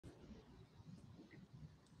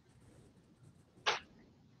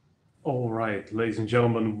All right, ladies and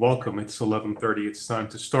gentlemen, welcome. It's 11:30. It's time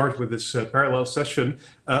to start with this parallel session.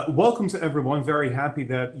 Welcome to everyone. Very happy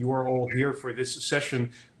that you are all here for this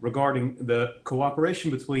session regarding the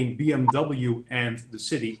cooperation between BMW and the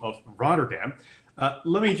city of Rotterdam.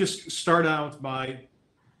 Let me just start out by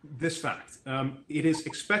this fact. It is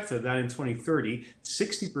expected that in 2030,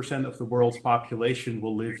 60% of the world's population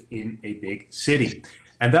will live in a big city.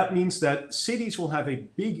 And that means that cities will have a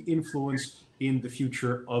big influence in the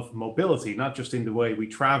future of mobility, not just in the way we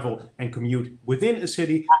travel and commute within a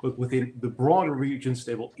city, but within the broader regions.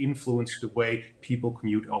 They will influence the way people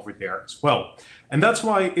commute over there as well. And that's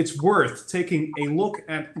why it's worth taking a look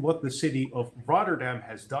at what the city of Rotterdam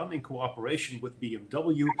has done in cooperation with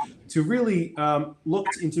BMW to really look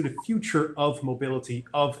into the future of mobility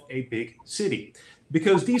of a big city.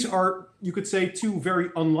 Because these are, you could say, two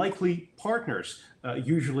very unlikely partners.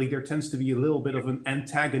 Usually there tends to be a little bit of an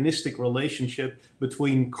antagonistic relationship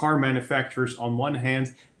between car manufacturers on one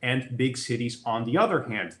hand and big cities on the other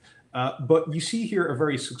hand. But you see here a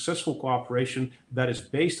very successful cooperation that is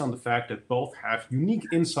based on the fact that both have unique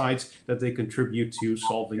insights that they contribute to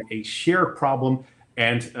solving a shared problem.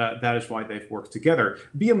 And that is why they've worked together.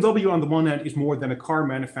 BMW, on the one hand, is more than a car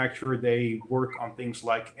manufacturer. They work on things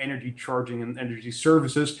like energy charging and energy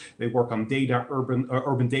services. They work on data,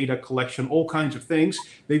 urban data collection, all kinds of things.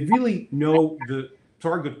 They really know the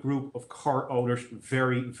target group of car owners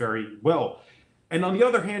very, very well. And on the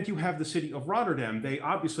other hand, you have the city of Rotterdam. They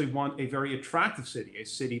obviously want a very attractive city, a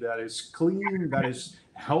city that is clean, that is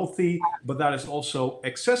healthy, but that is also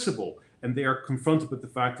accessible. And they are confronted with the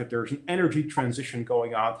fact that there's an energy transition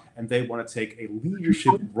going on, and they want to take a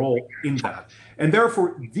leadership role in that. And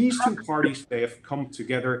therefore, these two parties, they have come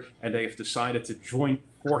together and they have decided to join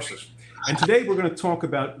forces. And today we're going to talk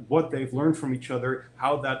about what they've learned from each other,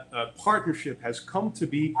 how that partnership has come to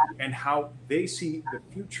be, and how they see the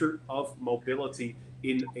future of mobility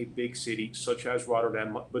in a big city such as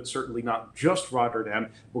Rotterdam, but certainly not just Rotterdam.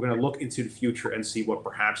 We're going to look into the future and see what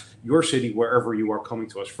perhaps your city, wherever you are coming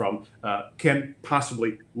to us from, can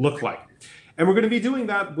possibly look like. And we're going to be doing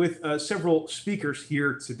that with several speakers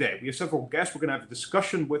here today. We have several guests. We're going to have a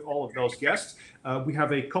discussion with all of those guests. We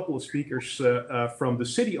have a couple of speakers from the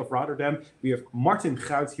city of Rotterdam. We have Martin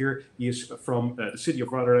Guit here. He is from the city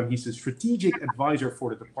of Rotterdam. He's the strategic advisor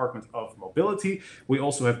for the Department of Mobility. We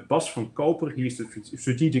also have Bas van Kooperen. He is the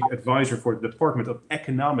strategic advisor for the Department of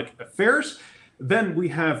Economic Affairs. Then we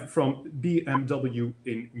have from BMW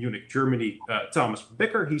in Munich, Germany, Thomas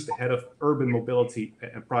Becker. He's the head of urban mobility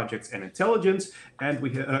and projects and intelligence, and we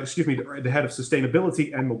the head of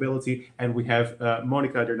sustainability and mobility. And we have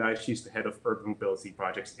Monika Dernai. She's the head of urban mobility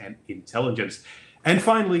projects and intelligence. And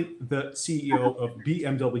finally, the CEO of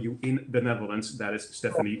BMW in the Netherlands. That is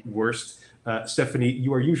Stefanie Wurst. Stefanie,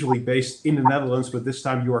 you are usually based in the Netherlands, but this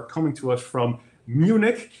time you are coming to us from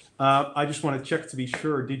Munich. I just want to check to be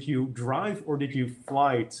sure, did you drive or did you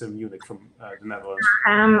fly to Munich from the Netherlands?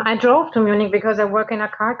 I drove to Munich because I work in a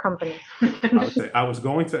car company. I was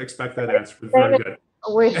going to expect that answer. Very good.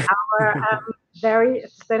 With our very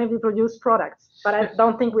sustainably produced products, but I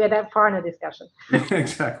don't think we are that far in the discussion.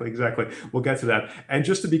 Exactly. We'll get to that. And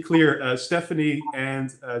just to be clear, Stefanie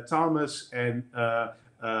and Thomas and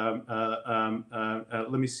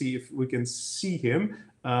let me see if we can see him.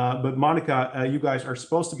 But Monika, you guys are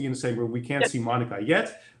supposed to be in the same room. We can't see Monika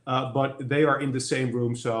yet, but they are in the same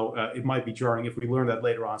room, so it might be jarring if we learn that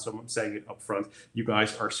later on. So I'm saying it up front. You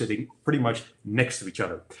guys are sitting pretty much next to each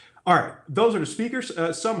other. All right, those are the speakers.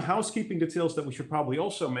 Some housekeeping details that we should probably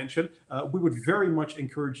also mention. We would very much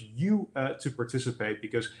encourage you to participate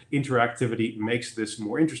because interactivity makes this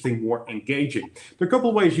more interesting, more engaging. There are a couple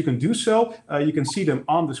of ways you can do so. You can see them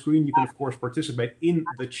on the screen. You can, of course, participate in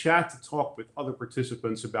the chat to talk with other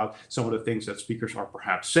participants about some of the things that speakers are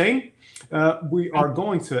perhaps saying. We are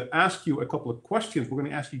going to ask you a couple of questions. We're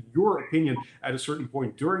going to ask you your opinion at a certain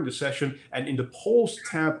point during the session. And in the polls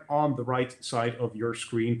tab on the right side of your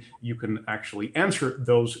screen, you can actually answer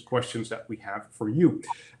those questions that we have for you.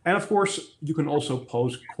 And of course, you can also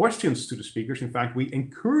pose questions to the speakers. In fact, we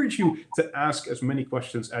encourage you to ask as many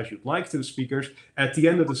questions as you'd like to the speakers. At the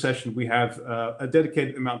end of the session, we have a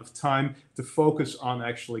dedicated amount of time to focus on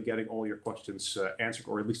actually getting all your questions answered,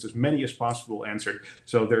 or at least as many as possible answered.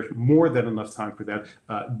 So there's more than enough time for that.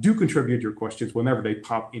 Do contribute your questions whenever they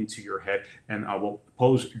pop into your head, and I will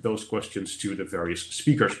pose those questions to the various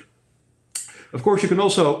speakers. Of course, you can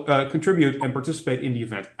also contribute and participate in the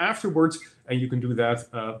event afterwards, and you can do that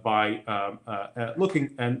by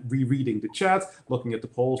looking and rereading the chat, looking at the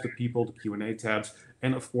polls, the people, the Q&A tabs,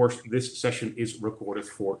 and of course, this session is recorded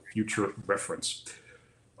for future reference.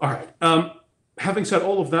 All right. Having said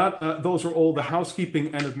all of that, those are all the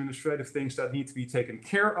housekeeping and administrative things that need to be taken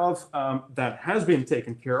care of. That has been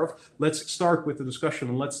taken care of. Let's start with the discussion,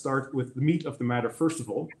 and let's start with the meat of the matter first of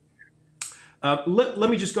all. Let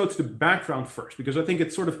me just go to the background first, because I think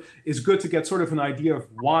it sort of is good to get sort of an idea of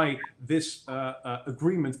why this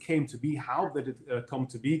agreement came to be. How did it come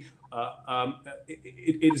to be?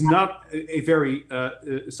 It is not a very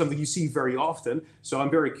something you see very often, so I'm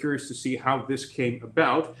very curious to see how this came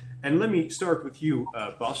about. And let me start with you,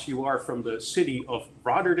 Bas. You are from the city of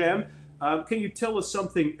Rotterdam. Can you tell us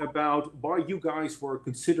something about why you guys were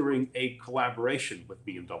considering a collaboration with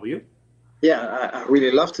BMW? Yeah, I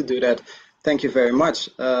really love to do that. Thank you very much.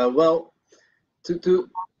 Well,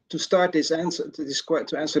 to start this answer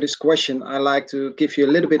to answer this question, I like to give you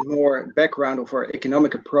a little bit more background of our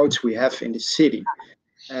economic approach we have in the city.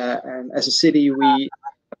 And as a city, we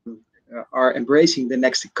are embracing the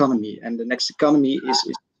next economy, and the next economy is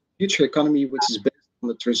future economy, which is based on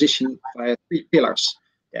the transition via 3 pillars: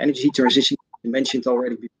 the energy transition you mentioned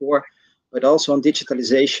already before, but also on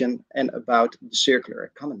digitalization and about the circular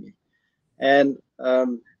economy. And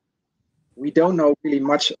we don't know really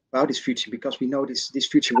much about this future, because we know this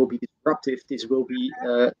future will be disruptive. This will be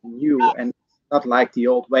new and not like the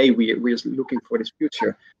old way we're looking for this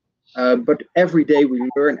future. But every day we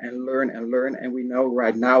learn and learn and learn, and we know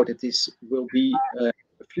right now that this will be a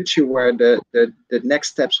future where the next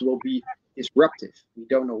steps will be disruptive. We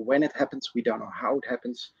don't know when it happens. We don't know how it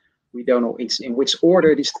happens. We don't know in which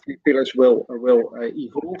order these 3 pillars will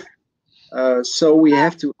evolve. So we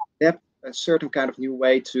have to adapt a certain kind of new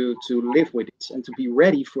way to live with it and to be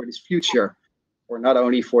ready for this future, or not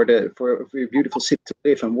only for a beautiful city to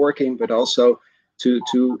live and work in, but also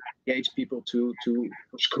to engage people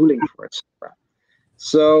for schooling, for etc.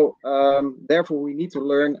 So therefore we need to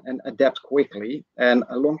learn and adapt quickly, and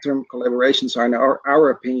long-term collaborations are, in our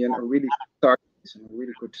opinion, a really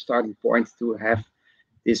good starting point to have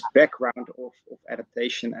this background of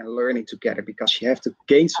adaptation and learning together, because you have to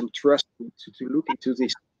gain some trust to look into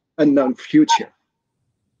this unknown future.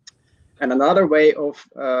 And another way of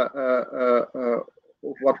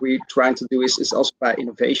what we're trying to do is also by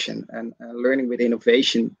innovation and learning with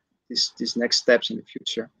innovation these next steps in the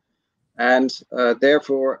future. And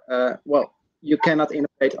therefore, well, you cannot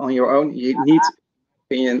innovate on your own. You need,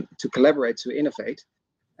 opinion, to collaborate to innovate.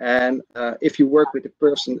 And if you work with the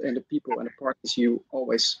person and the people and the parties you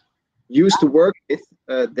always used to work with,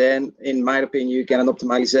 then in my opinion, you get an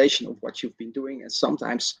optimization of what you've been doing, and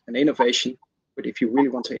sometimes an innovation. But if you really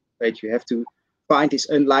want to innovate, you have to find these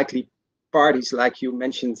unlikely parties, like you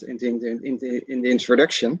mentioned in the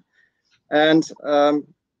introduction. And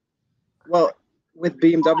well, with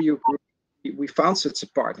BMW Group, we found such a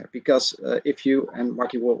partner, because if you, and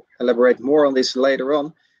Marky will elaborate more on this later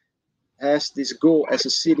on, has this goal as a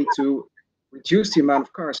city to reduce the amount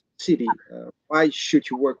of cars in the city. Why should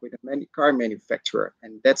you work with a car manufacturer?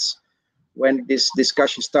 And that's when this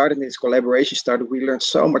discussion started, this collaboration started. We learned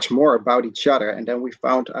so much more about each other, and then we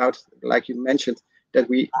found out, like you mentioned, that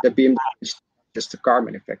BMW is just a car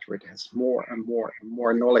manufacturer. It has more and more and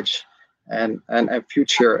more knowledge and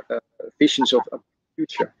future visions of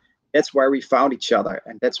future. That's why we found each other,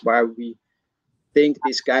 and that's why we think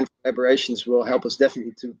these kind of collaborations will help us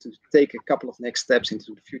definitely to take a couple of next steps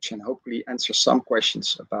into the future, and hopefully answer some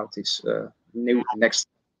questions about this new next.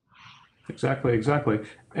 Exactly.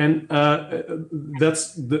 And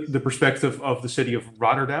that's the perspective of the city of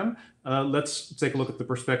Rotterdam. Let's take a look at the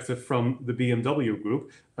perspective from the BMW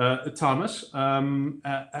Group. Thomas,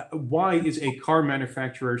 why is a car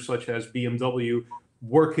manufacturer such as BMW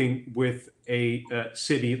working with a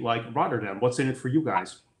city like Rotterdam? What's in it for you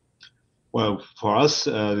guys? Well, for us,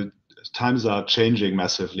 times are changing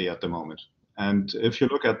massively at the moment. And if you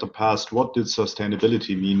look at the past, what did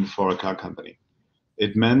sustainability mean for a car company?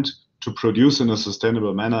 It meant to produce in a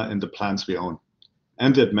sustainable manner in the plants we own.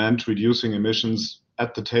 And it meant reducing emissions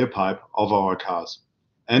at the tailpipe of our cars,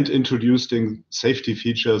 and introducing safety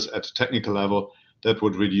features at a technical level that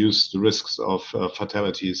would reduce the risks of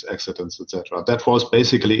fatalities, accidents, etc. That was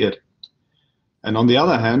basically it. And on the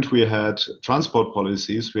other hand, we had transport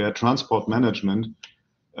policies, we had transport management,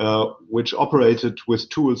 which operated with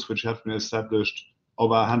tools which have been established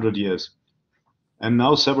over 100 years. And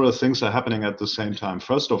now several things are happening at the same time.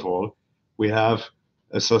 First of all, we have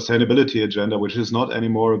a sustainability agenda, which is not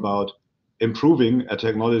anymore about improving a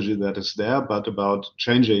technology that is there, but about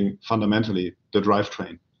changing fundamentally the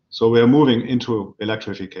drivetrain. So we are moving into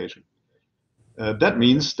electrification. That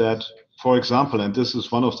means that, for example, and this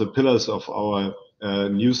is one of the pillars of our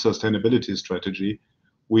new sustainability strategy,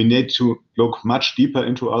 we need to look much deeper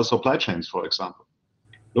into our supply chains, for example.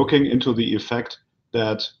 Looking into the effect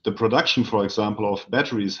that the production, for example, of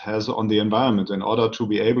batteries has on the environment in order to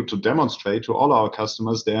be able to demonstrate to all our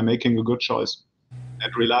customers they are making a good choice,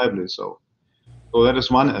 and reliably so. So that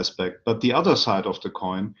is one aspect. But the other side of the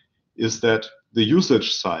coin is that the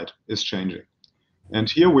usage side is changing. And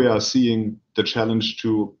here we are seeing the challenge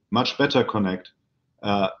to much better connect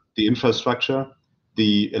the infrastructure,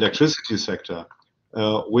 the electricity sector,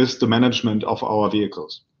 with the management of our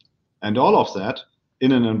vehicles. And all of that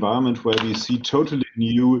in an environment where we see totally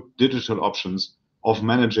new digital options of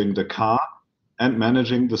managing the car and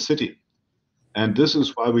managing the city. And this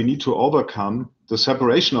is why we need to overcome the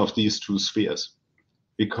separation of these two spheres,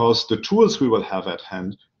 because the tools we will have at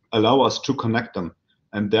hand allow us to connect them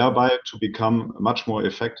and thereby to become much more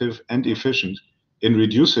effective and efficient in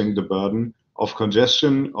reducing the burden of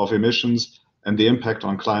congestion, of emissions, and the impact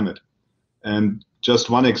on climate. And just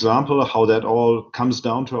one example how that all comes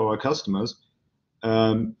down to our customers.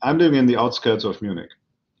 I'm living in the outskirts of Munich.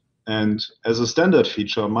 And as a standard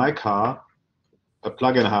feature, my car, a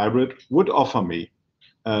plug-in hybrid, would offer me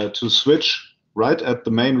to switch right at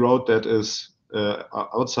the main road that is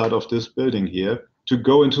outside of this building here to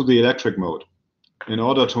go into the electric mode in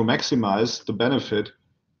order to maximize the benefit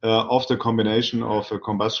of the combination of a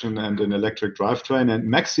combustion and an electric drivetrain and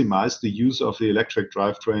maximize the use of the electric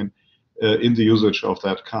drivetrain in the usage of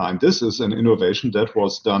that car. And this is an innovation that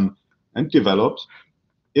was done and developed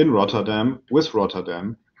in Rotterdam with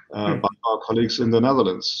Rotterdam by our colleagues in the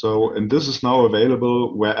Netherlands. So, and this is now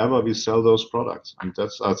available wherever we sell those products. And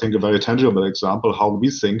that's, I think, a very tangible example how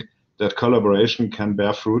we think that collaboration can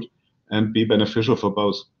bear fruit and be beneficial for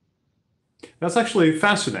both. That's actually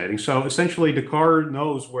fascinating. So essentially the car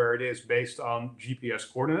knows where it is based on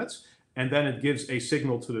GPS coordinates, and then it gives a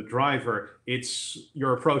signal to the driver.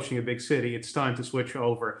 You're approaching a big city, it's time to switch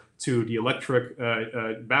over to the electric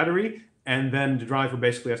battery, and then the driver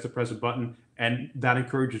basically has to press a button, and that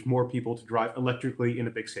encourages more people to drive electrically in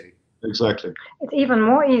a big city. Exactly. It's even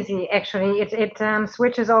more easy, actually. It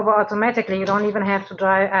switches over automatically. You don't even have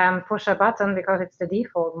to push a button because it's the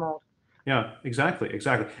default mode. Yeah, exactly.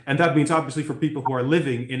 And that means obviously for people who are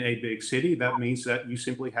living in a big city, that means that you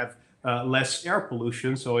simply have less air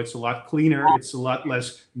pollution. So it's a lot cleaner, it's a lot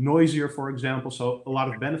less noisier, for example. So a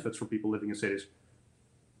lot of benefits for people living in cities.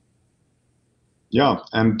 Yeah,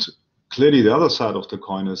 and clearly the other side of the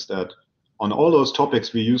coin is that on all those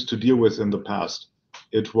topics we used to deal with in the past,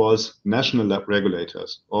 it was national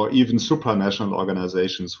regulators or even supranational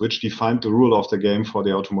organizations which defined the rule of the game for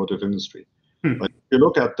the automotive industry. But if you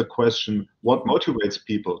look at the question, what motivates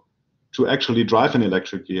people to actually drive an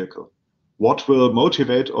electric vehicle? What will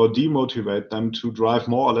motivate or demotivate them to drive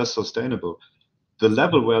more or less sustainable? The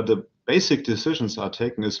level where the basic decisions are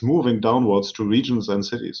taken is moving downwards to regions and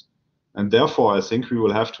cities. And therefore, I think we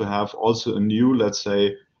will have to have also a new, let's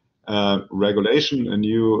say, regulation, a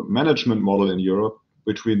new management model in Europe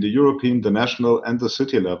between the European, the national, and the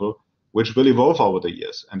city level, which will evolve over the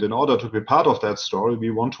years. And in order to be part of that story, we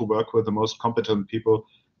want to work with the most competent people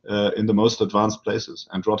in the most advanced places.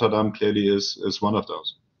 And Rotterdam clearly is one of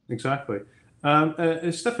those. Exactly.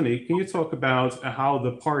 Stefanie, can you talk about how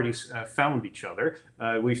the parties found each other?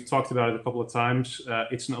 We've talked about it a couple of times.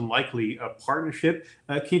 It's an unlikely partnership.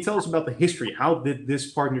 Can you tell us about the history? How did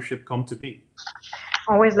this partnership come to be?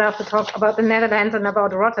 Always love to talk about the Netherlands and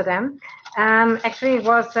about Rotterdam. Actually, it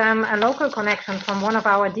was a local connection from one of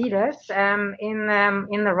our dealers in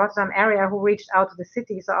the Rotterdam area who reached out to the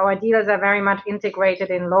city. So our dealers are very much integrated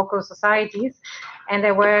in local societies, and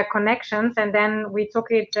there were connections. And then we took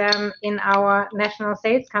it in our national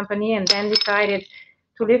sales company, and then decided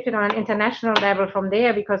to lift it on an international level from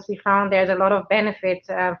there, because we found there's a lot of benefit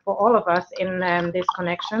for all of us in this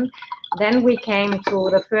connection. Then we came to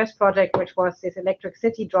the first project, which was this electric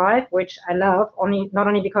city drive, which I love, not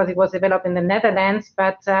only because it was developed in the Netherlands,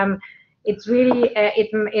 but it's really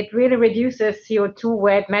it really reduces CO2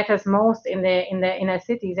 where it matters most in the inner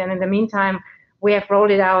cities. And in the meantime, we have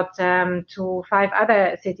rolled it out to 5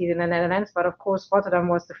 other cities in the Netherlands, but of course Rotterdam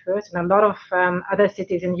was the first, and a lot of other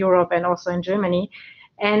cities in Europe and also in Germany.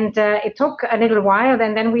 And it took a little while,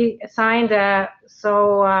 and then we signed a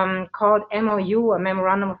called MOU, a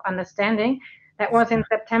Memorandum of Understanding. That was in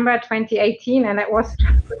September 2018, and that was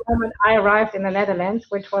just the moment I arrived in the Netherlands,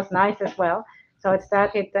 which was nice as well. So it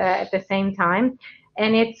started at the same time.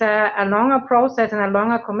 And it's a longer process and a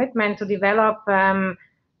longer commitment to develop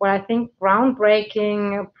what I think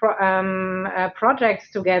groundbreaking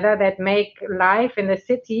projects together that make life in the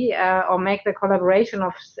city or make the collaboration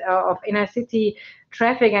of inner city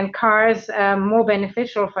traffic and cars more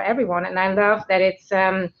beneficial for everyone. And I love that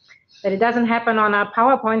that it doesn't happen on a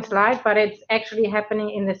PowerPoint slide, but it's actually happening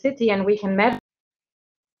in the city, and we can measure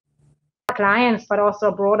clients, but also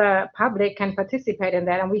a broader public can participate in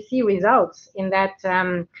that. And we see results in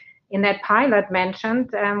that pilot mentioned.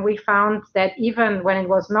 We found that even when it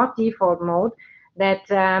was not default mode, that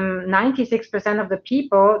 96% of the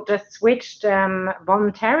people just switched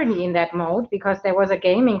voluntarily in that mode because there was a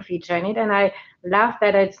gaming feature in it. And I love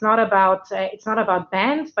that it's not about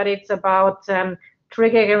bans, but it's about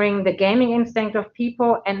triggering the gaming instinct of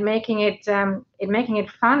people and making it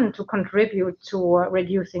fun to contribute to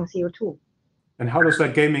reducing CO2. And how does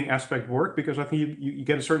that gaming aspect work? Because I think you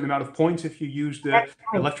get a certain amount of points if you use the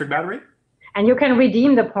electric battery. And you can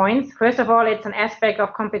redeem the points. First of all, it's an aspect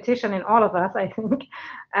of competition in all of us, I think,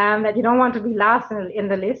 that you don't want to be last in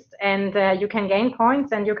the list. And you can gain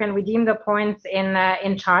points, and you can redeem the points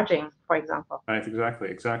in charging, for example. Right,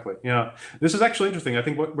 exactly. Yeah, this is actually interesting. I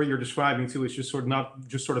think what you're describing too is just sort of not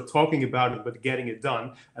just sort of talking about it, but getting it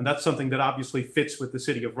done. And that's something that obviously fits with the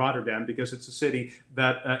city of Rotterdam, because it's a city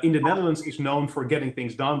that in the Netherlands is known for getting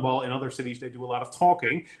things done, while in other cities they do a lot of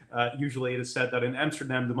talking. Usually it is said that in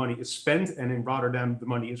Amsterdam the money is spent and in Rotterdam the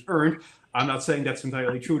money is earned. I'm not saying that's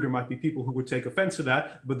entirely true. There might be people who would take offense to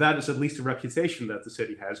that, but that is at least a reputation that the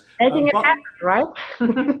city has. Making it happen, right?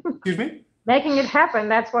 Excuse me? Making it happen,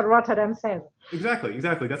 that's what Rotterdam says. Exactly.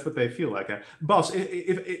 That's what they feel like. Bas,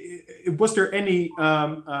 was there any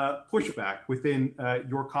pushback within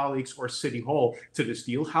your colleagues or City Hall to this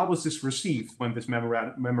deal? How was this received when this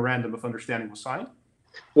memorandum of understanding was signed?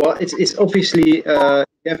 Well, it's obviously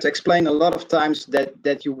you have to explain a lot of times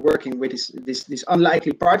that you're working with this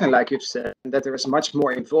unlikely partner, like you've said, and that there is much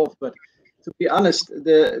more involved. But to be honest,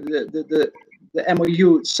 the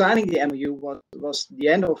MOU, signing the MOU was the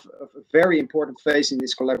end of a very important phase in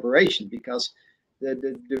this collaboration, because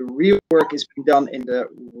the real work is being done in the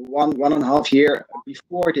one and a half year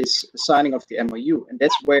before this signing of the MOU, and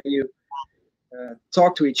that's where you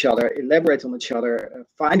talk to each other, elaborate on each other,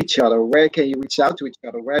 find each other. Where can you reach out to each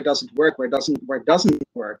other? Where does it work? Where doesn't it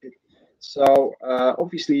work? So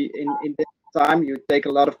obviously, in that time, you take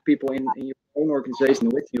a lot of people in your own organization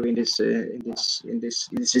with you in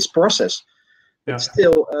this process. Yeah. But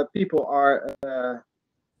still, people are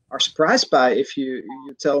surprised by if you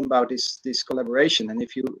tell them about this collaboration, and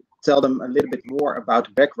if you tell them a little bit more about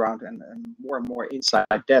the background and more inside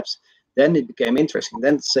depth. Then it became interesting.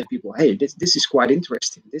 Then say people, hey, this is quite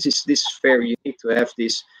interesting. This is very unique to have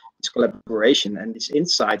this collaboration and these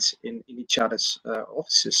insights in each other's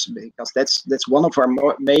offices, because that's one of our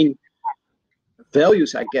main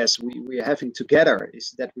values, I guess, we are having together,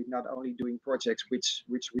 is that we're not only doing projects which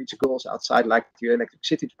reach goals outside, like the electric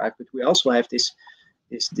city drive, but we also have this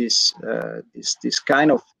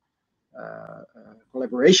kind of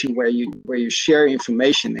collaboration where you share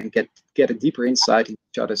information and get a deeper insight in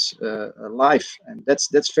each other's life, and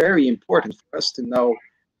that's very important for us to know,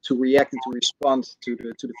 to react and to respond to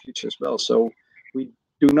the future as well. So we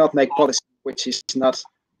do not make policy which is not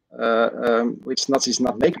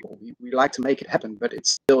makeable. We like to make it happen, but it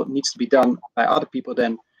still needs to be done by other people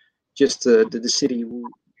than just the city who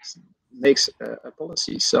makes a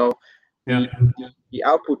policy. So yeah. The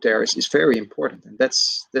output there is very important, and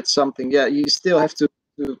that's something. Yeah, you still have to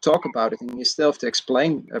talk about it, and you still have to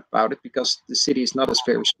explain about it, because the city is not a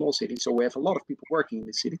very small city, so we have a lot of people working in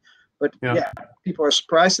the city. But yeah, people are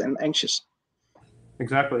surprised and anxious.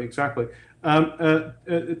 Exactly.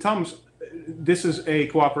 Thomas, this is a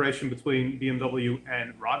cooperation between BMW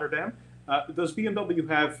and Rotterdam. Does BMW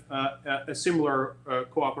have a similar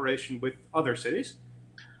cooperation with other cities?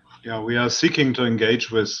 Yeah, we are seeking to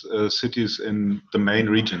engage with cities in the main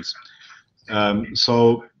regions.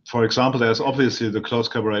 So, for example, there's obviously the close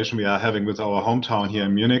collaboration we are having with our hometown here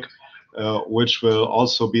in Munich, which will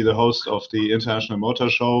also be the host of the International Motor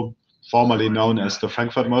Show, formerly known as the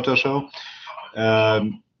Frankfurt Motor Show.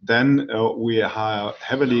 Then we are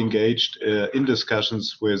heavily engaged in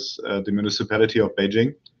discussions with the municipality of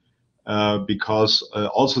Beijing, because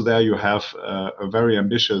also there you have a very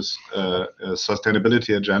ambitious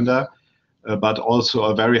sustainability agenda, but also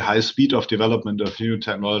a very high speed of development of new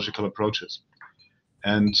technological approaches.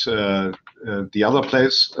 And the other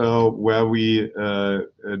place where we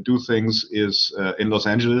do things is in Los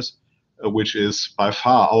Angeles, which is by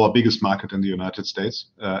far our biggest market in the United States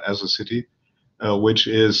as a city, which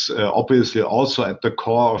is obviously also at the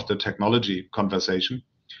core of the technology conversation,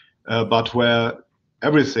 but where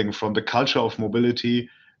everything from the culture of mobility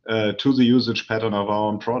to the usage pattern of our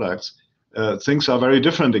own products, things are very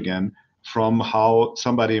different again from how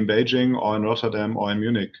somebody in Beijing or in Rotterdam or in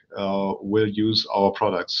Munich will use our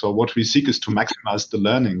products. So what we seek is to maximize the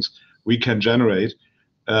learnings we can generate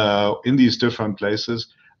in these different places,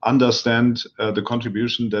 understand the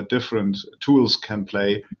contribution that different tools can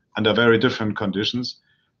play under very different conditions,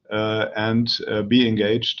 and be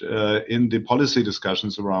engaged in the policy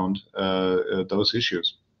discussions around those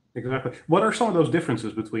issues. Exactly. What are some of those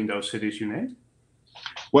differences between those cities you named?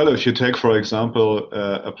 Well, if you take, for example,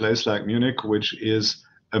 a place like Munich, which is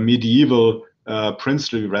a medieval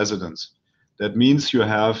princely residence, that means you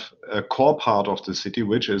have a core part of the city,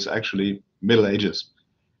 which is actually Middle Ages.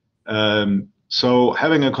 So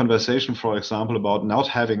having a conversation, for example, about not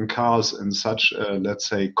having cars in such a, let's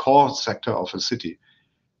say, core sector of a city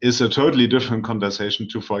is a totally different conversation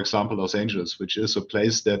to, for example, Los Angeles, which is a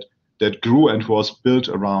place that grew and was built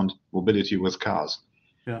around mobility with cars.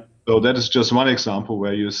 Yeah. So that is just one example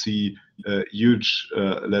where you see huge,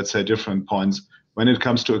 let's say, different points when it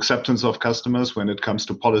comes to acceptance of customers, when it comes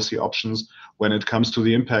to policy options, when it comes to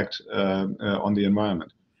the impact on the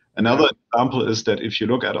environment. Another example is that if you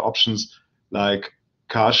look at options like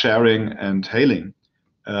car sharing and hailing,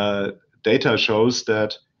 data shows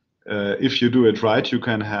that if you do it right, you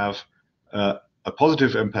can have a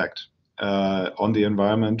positive impact on the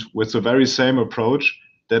environment with the very same approach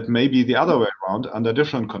that may be the other way around under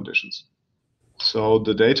different conditions. So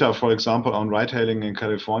the data, for example, on ride-hailing in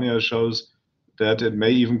California shows that it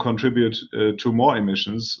may even contribute to more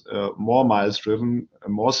emissions, more miles driven,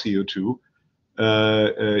 more CO2,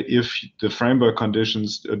 if the framework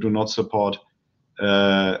conditions do not support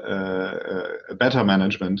a better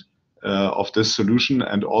management of this solution,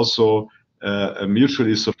 and also a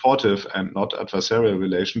mutually supportive and not adversarial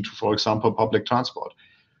relation to, for example, public transport.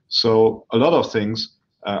 So a lot of things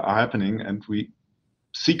are happening, and we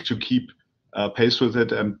seek to keep pace with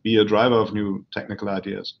it and be a driver of new technical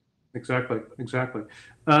ideas. Exactly, exactly.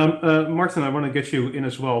 Martin, I want to get you in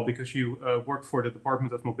as well, because you work for the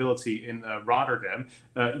Department of Mobility in Rotterdam.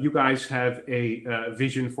 You guys have a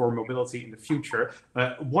vision for mobility in the future.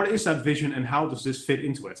 What is that vision, and how does this fit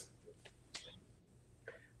into it?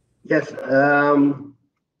 Yes,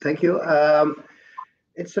 thank you.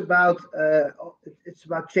 It's about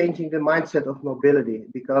changing the mindset of mobility,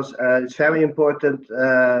 because it's very important.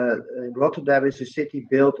 Rotterdam is a city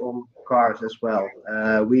built on cars as well.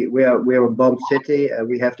 We're a bond city, and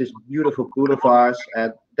we have this beautiful boulevards,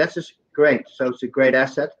 and that's just great. So it's a great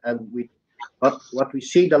asset. And what we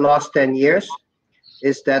see the last 10 years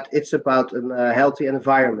is that it's about a healthy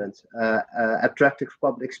environment, attractive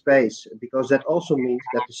public space, because that also means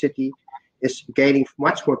that the city is gaining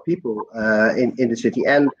much more people in the city,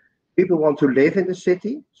 and people want to live in the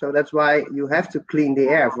city. So that's why you have to clean the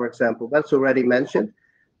air, for example. That's already mentioned.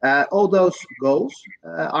 All those goals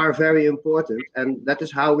are very important, and that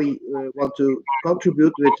is how we want to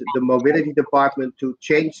contribute with the mobility department to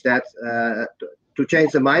change that, to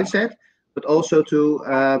change the mindset, but also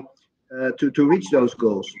to reach those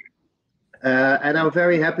goals. And I'm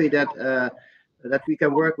very happy that we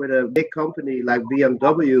can work with a big company like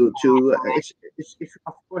BMW to, it's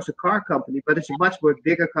of course a car company, but it's a much more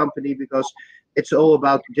bigger company, because it's all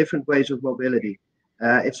about different ways of mobility.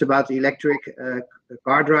 It's about electric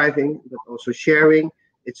car driving, but also sharing.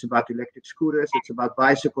 It's about electric scooters. It's about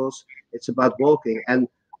bicycles. It's about walking. And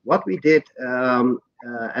what we did,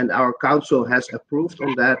 and our council has approved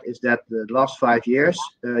on that, is that the last 5 years,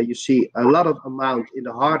 you see a lot of amount in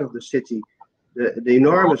the heart of the city. The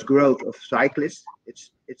enormous growth of cyclists,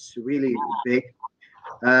 it's really big.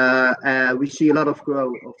 We see a lot of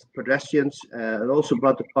growth of pedestrians, and also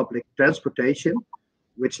about the public transportation,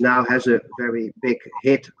 which now has a very big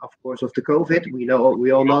hit, of course, of the COVID. We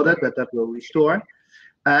all know that will restore.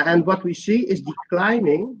 And what we see is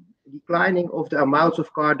declining of the amount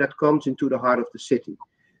of car that comes into the heart of the city.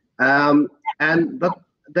 But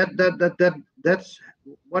that's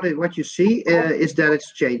what you see is that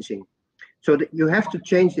it's changing. So that you have to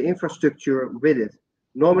change the infrastructure with it.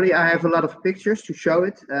 Normally, I have a lot of pictures to show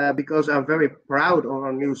it, because I'm very proud of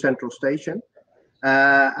our new central station.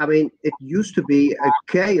 I mean, it used to be a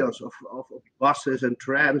chaos of buses and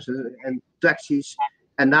trams and taxis,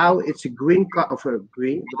 and now it's a green, but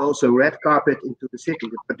also red carpet into the city.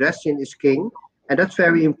 The pedestrian is king, and that's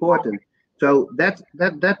very important. So that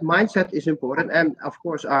mindset is important, and of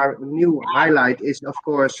course, our new highlight is, of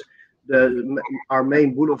course, our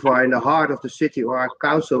main boulevard in the heart of the city, or our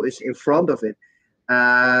council is in front of it,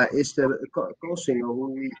 is the Kooperen, where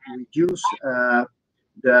we reduce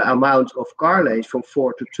the amount of car lanes from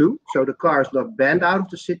 4 to 2. So the car is not banned out of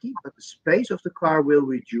the city, but the space of the car will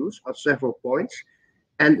reduce at several points.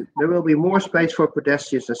 And there will be more space for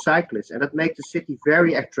pedestrians and cyclists, and that makes the city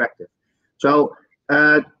very attractive. So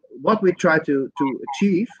what we try to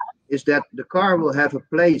achieve is that the car will have a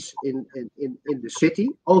place in the city,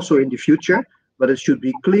 also in the future, but it should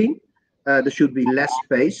be clean. There should be less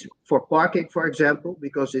space for parking, for example,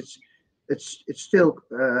 because it's still,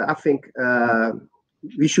 I think,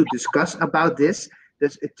 we should discuss about this.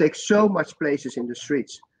 That it takes so much places in the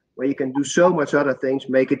streets where you can do so much other things,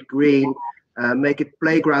 make it green, make it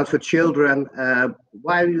playground for children.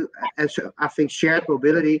 So I think shared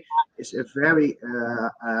mobility is a very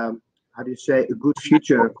how do you say, a good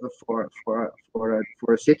future for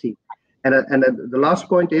a city. And the last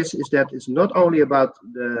point is that it's not only about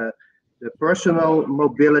the personal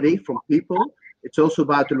mobility from people, it's also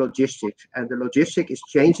about the logistics. And the logistic is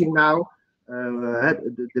changing now.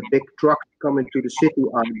 The big trucks coming to the city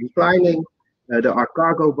are declining. There are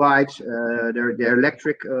cargo bikes, there are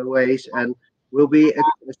electric ways, and will be a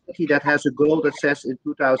city that has a goal that says in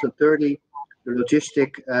 2030 the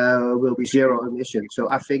logistic will be zero emission. So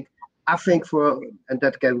I think and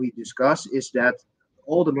that can we discuss, is that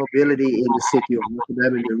all the mobility in the city of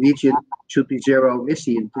Rotterdam in the region should be zero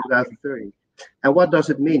emission in 2030. And what does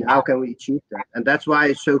it mean? How can we achieve that? And that's why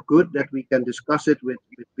it's so good that we can discuss it with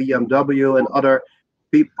BMW and other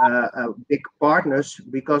big partners,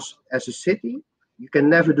 because as a city, you can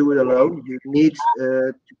never do it alone. You need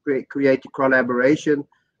to create a collaboration,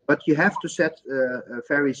 but you have to set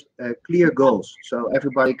very clear goals so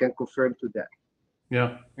everybody can confirm to that.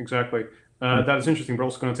 Yeah, exactly. That is interesting. We're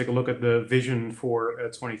also going to take a look at the vision for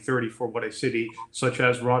 2030 for what a city such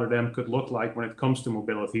as Rotterdam could look like when it comes to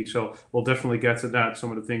mobility. So we'll definitely get to that.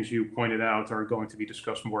 Some of the things you pointed out are going to be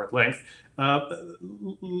discussed more at length.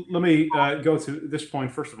 Let me go to this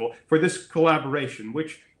point first of all. For this collaboration,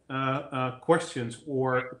 which questions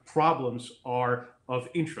or problems are of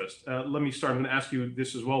interest? Let me start. I'm going to ask you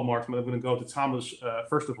this as well, Martin, but I'm going to go to Thomas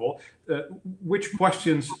first of all. Which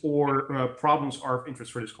questions or problems are of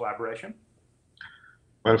interest for this collaboration?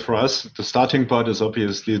 Well, for us, the starting point is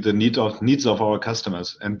obviously the needs of our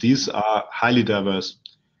customers, and these are highly diverse.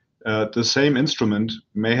 The same instrument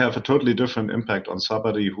may have a totally different impact on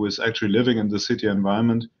somebody who is actually living in the city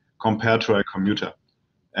environment compared to a commuter.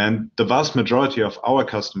 And the vast majority of our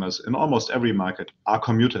customers in almost every market are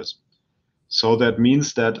commuters. So that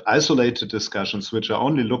means that isolated discussions which are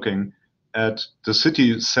only looking at the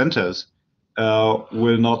city centers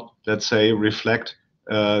will not, let's say, reflect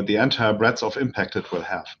the entire breadth of impact it will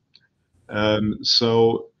have.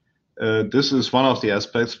 This is one of the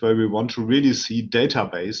aspects where we want to really see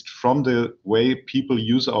data-based from the way people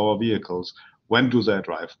use our vehicles. When do they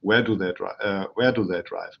drive? Where do they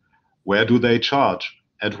drive? Where do they charge?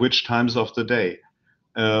 At which times of the day?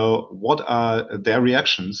 What are their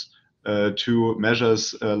reactions to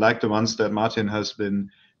measures like the ones that Martin has been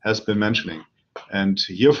mentioning? And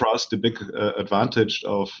here for us, the big advantage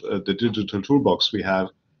of the digital toolbox we have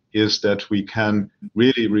is that we can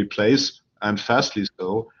really replace, and fastly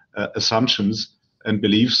so, assumptions and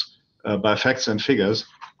beliefs by facts and figures,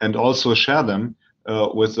 and also share them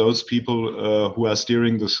with those people who are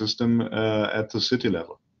steering the system at the city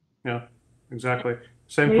level. Yeah, exactly.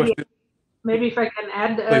 Same question. Maybe if I can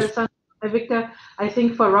add something, Victor. I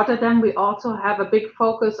think for Rotterdam, we also have a big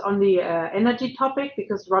focus on the energy topic,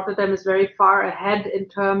 because Rotterdam is very far ahead in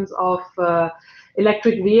terms of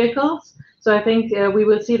electric vehicles. So I think we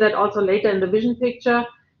will see that also later in the vision picture.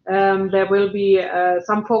 There will be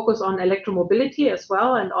some focus on electromobility as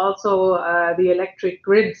well, and also the electric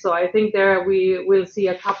grid. So I think there we will see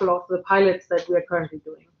a couple of the pilots that we are currently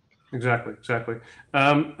doing. Exactly.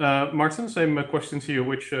 Martin, same question to you.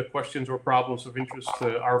 Which questions or problems of interest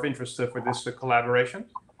are of interest for this collaboration?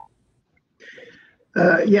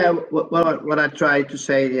 What I tried to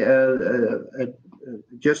say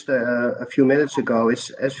just a few minutes ago is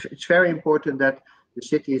it's very important that the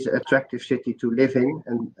city is an attractive city to live in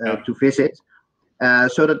and to visit.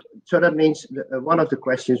 So that means one of the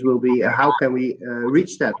questions will be how can we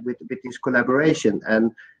reach that with this collaboration?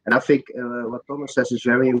 And I think what Thomas says is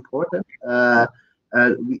very important.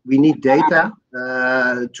 We need data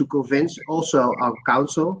to convince also our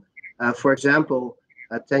council. For example,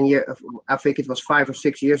 10 years, I think it was 5 or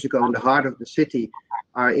 6 years ago, in the heart of the city,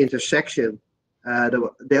 our intersection.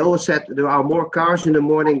 They always said there are more cars in the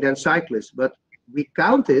morning than cyclists, but we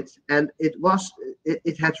counted, and it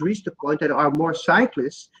has reached the point that there are more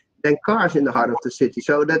cyclists than cars in the heart of the city.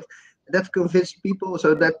 So that convinced people.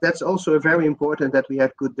 So that's also very important that we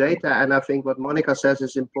have good data. And I think what Monika says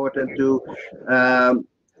is important to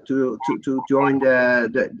join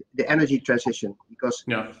the energy transition, because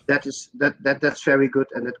that's very good,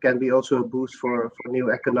 and it can be also a boost for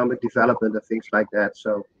new economic development and things like that.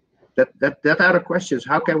 So that are the questions.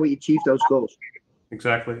 How can we achieve those goals?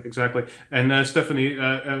 Exactly. And Stephanie,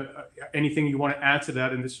 anything you want to add to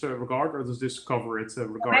that in this regard, or does this cover it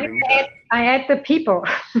regarding? I add the people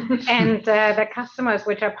and the customers,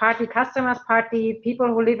 which are partly customers, partly people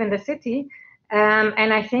who live in the city.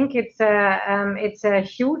 And I think it's a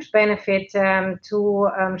huge benefit to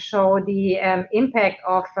show the impact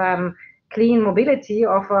of clean mobility,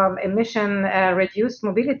 of emission reduced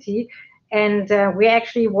mobility. And we're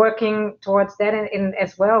actually working towards that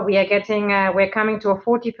as well. We're coming to a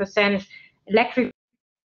 40% electric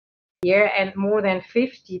year and more than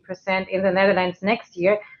 50% in the Netherlands next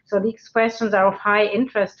year. So these questions are of high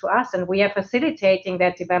interest to us, and we are facilitating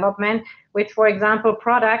that development with, for example,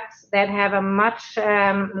 products that have a much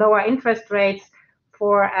lower interest rates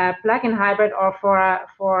for a plug-in hybrid or for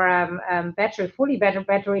fully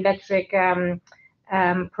battery electric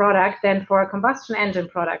product than for a combustion engine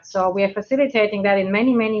product. So we are facilitating that in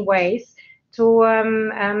many, many ways to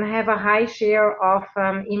have a high share of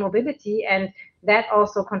e-mobility, and that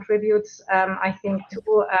also contributes, I think,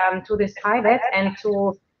 to this pilot and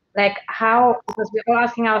to like how, because we're all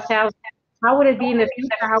asking ourselves, how will it be in the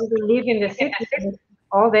future? How will we live in the city?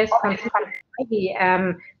 All this contributes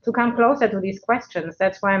to come closer to these questions.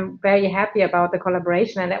 That's why I'm very happy about the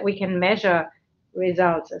collaboration and that we can measure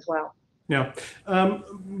results as well. Yeah.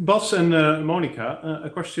 Bas and Monika, a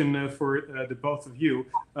question for the both of you.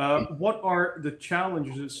 What are the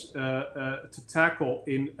challenges to tackle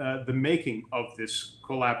in the making of this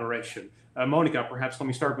collaboration? Monika, perhaps let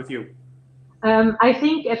me start with you. I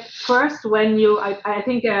think at first when you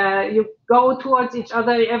go towards each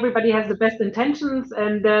other, everybody has the best intentions,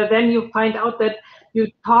 and then you find out that you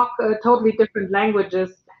talk totally different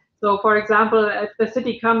languages. So, for example, if the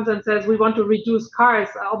city comes and says, we want to reduce cars,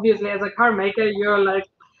 obviously as a car maker, you're like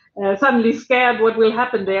suddenly scared what will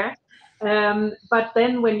happen there. But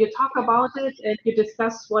then when you talk about it and you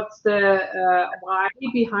discuss what's the why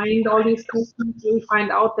behind all these questions, you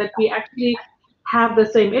find out that we actually have the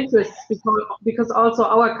same interests, because also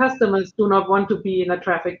our customers do not want to be in a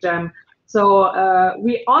traffic jam. So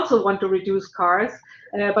we also want to reduce cars,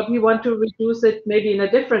 but we want to reduce it maybe in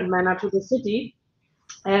a different manner to the city.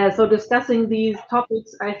 So discussing these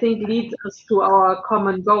topics, I think, leads us to our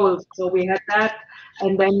common goals. So we had that,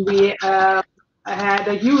 and then we had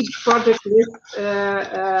a huge project list.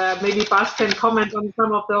 Maybe Bas can comment on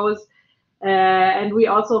some of those. And we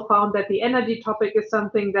also found that the energy topic is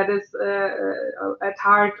something that is at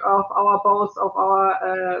heart of both of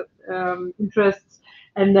our interests.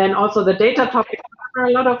 And then also the data topic. There are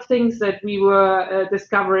a lot of things that we were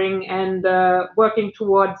discovering and working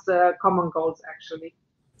towards common goals, actually.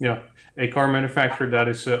 Yeah, a car manufacturer that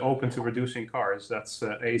is open to reducing cars. That's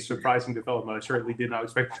a surprising development. I certainly did not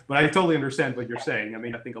expect, but I totally understand what you're saying. I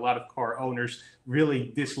mean, I think a lot of car owners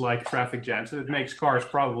really dislike traffic jams, and it makes cars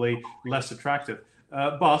probably less attractive.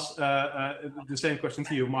 Bas, the same question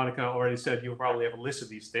to you. Monika already said you probably have a list of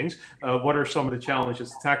these things. What are some of the challenges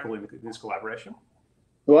to tackle in this collaboration?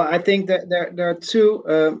 Well, I think that there are two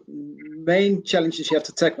main challenges you have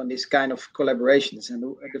to tackle in this kind of collaborations, and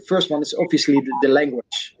the first one is obviously the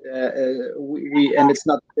language. And it's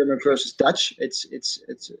not German versus Dutch. It's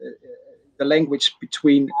the language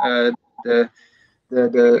between the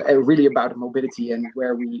really about mobility and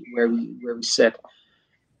where we set.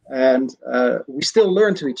 And we still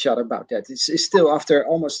learn to each other about that. It's still after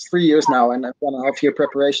almost 3 years now and 1.5 year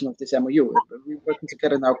preparation of this MOU. We're working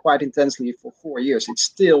together now quite intensely for 4 years. It's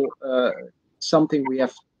still something we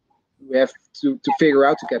have to figure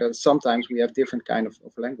out together. Sometimes we have different kind of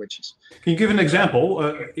languages. Can you give an example?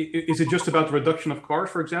 Is it just about the reduction of cars,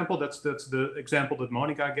 for example? That's the example that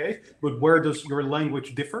Monika gave. But where does your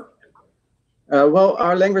language differ? Well,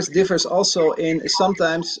 our language differs also in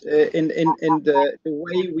sometimes in the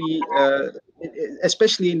way we,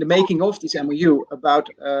 especially in the making of this MOU, about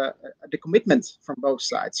the commitment from both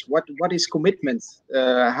sides. What is commitment?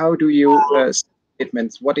 How do you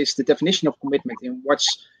commitment? What is the definition of commitment? In what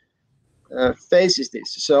phase is this?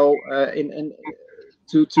 So,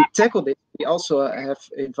 to tackle this, we also have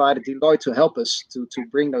invited Deloitte to help us to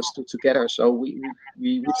bring those two together. So we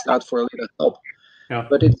reached out for a little help. Yeah.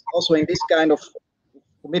 But it's also in this kind of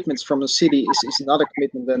commitments from a city is another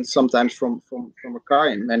commitment than sometimes from a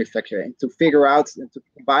car manufacturer. And to figure out and to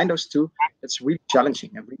combine those two, it's really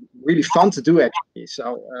challenging and really fun to do, actually.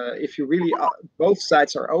 So if you really both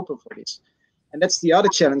sides are open for this, and that's the other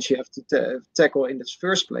challenge you have to tackle in this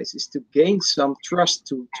first place, is to gain some trust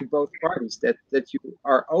to both parties, that you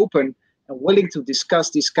are open and willing to discuss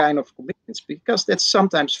this kind of commitments, because that's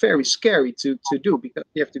sometimes very scary to do, because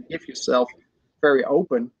you have to give yourself very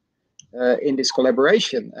open in this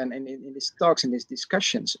collaboration and in these talks and these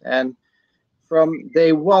discussions. And from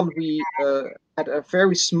day one, we had a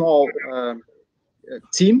very small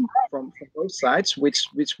team from both sides, which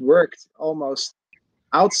worked almost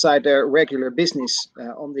outside their regular business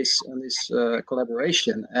on this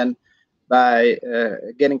collaboration. by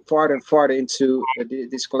getting farther and farther into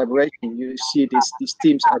this collaboration, you see these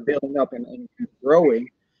teams are building up and growing,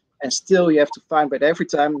 and still you have to find, but every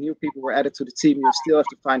time new people were added to the team, you still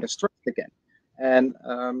have to find a strength again. And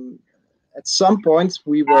at some point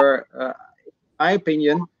we were, in my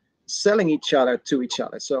opinion, selling each other to each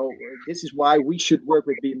other. So this is why we should work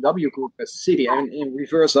with BMW Group as a city, and in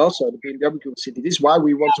reverse also the BMW Group city. This is why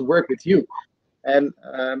we want to work with you. And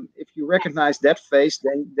if you recognize that phase,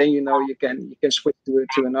 then you know you can switch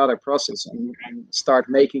to another process and start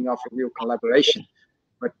making of a real collaboration.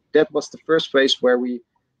 But that was the first phase where we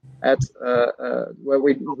had where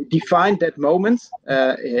we defined that moment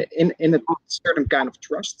in a certain kind of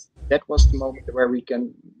trust. That was the moment where we can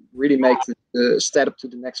really make the step up to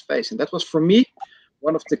the next phase. And that was, for me,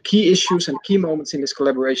 one of the key issues and key moments in this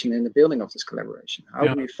collaboration, in the building of this collaboration. How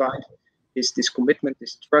do we find this commitment,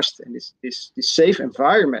 this trust, and this safe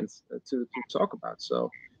environment to talk about? So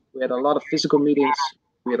we had a lot of physical meetings,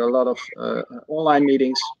 we had a lot of online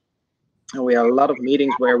meetings, and we had a lot of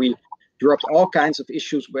meetings where we dropped all kinds of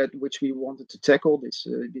issues which we wanted to tackle.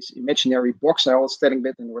 This imaginary box I was telling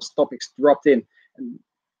that, and there was topics dropped in and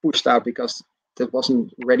pushed out because that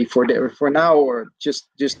wasn't ready for now, or just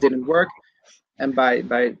didn't work. And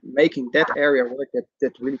by making that area work,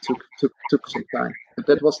 that really took some time. But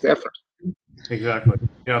that was the effort. Exactly.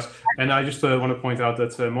 Yes. And I just want to point out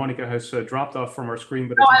that Monika has dropped off from our screen,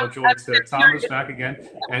 but has now joined Thomas back again.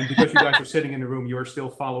 And because you guys are sitting in the room, you are still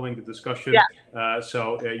following the discussion.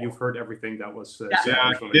 So you've heard everything that was said.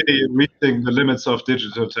 Yeah, really reaching the limits of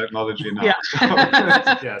digital technology now.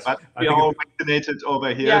 Yes. But we all vaccinated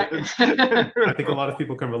over here. I think a lot of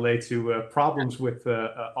people can relate to problems with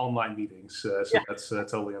online meetings. So that's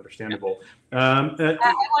totally understandable. I wanted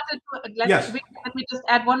to, let me just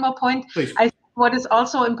add one more point. Please. What is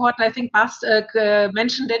also important, I think Bas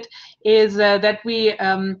mentioned it, is that we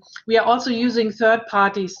are also using third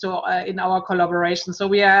parties in our collaboration. So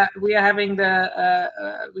we are having a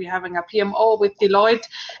PMO with Deloitte,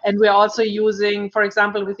 and we are also using, for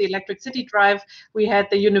example, with the Electric City Drive, we had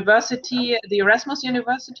the university, the Erasmus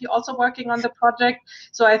University, also working on the project.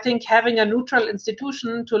 So I think having a neutral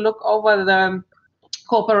institution to look over the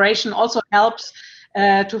cooperation also helps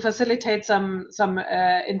to facilitate some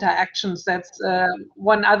interactions. That's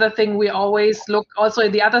one other thing we always look, also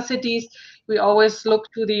in the other cities, we always look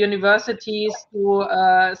to the universities to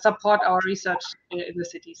support our research in the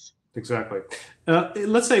cities. Exactly.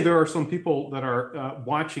 Let's say there are some people that are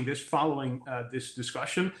watching this, following this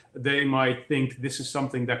discussion. They might think this is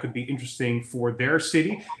something that could be interesting for their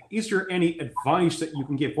city. Is there any advice that you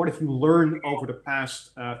can give? What have you learned over the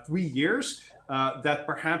past 3 years that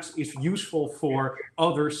perhaps is useful for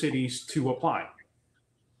other cities to apply?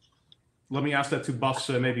 Let me ask that to Bas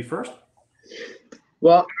maybe first.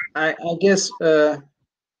 Well, I guess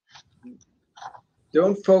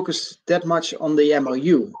don't focus that much on the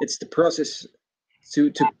MOU. It's the process to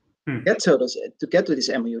get to this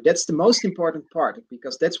MOU. That's the most important part,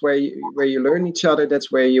 because that's where you learn each other. That's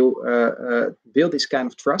where you build this kind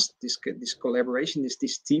of trust, this collaboration,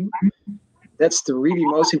 this team. That's the really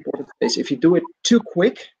most important phase. If you do it too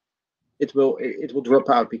quick, it will drop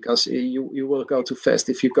out, because you will go too fast.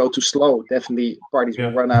 If you go too slow, definitely parties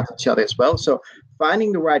will run out of each other as well. So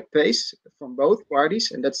finding the right pace from both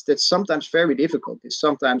parties, and that's sometimes very difficult.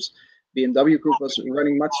 Sometimes BMW Group was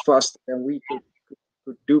running much faster than we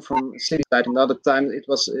could do from city side. Another time it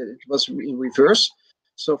was in reverse.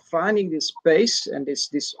 So finding this pace and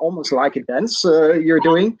this almost like a dance you're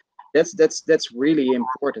doing. That's really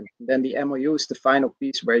important. Then the MOU is the final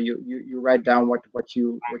piece where you write down what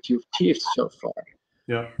you've achieved so far.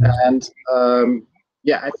 Yeah. And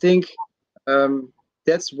I think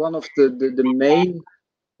that's one of the main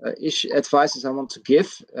advices I want to give,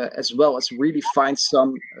 as well as really find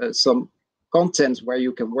some content where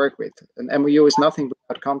you can work with. An MOU is nothing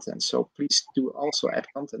but content, so please do also add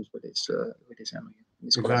content with this MOU.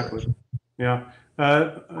 Exactly. Yeah.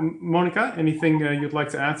 Monika, anything you'd like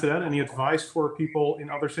to add to that? Any advice for people in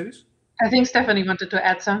other cities? I think Stefanie wanted to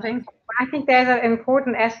add something. I think there's an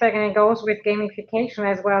important aspect, and it goes with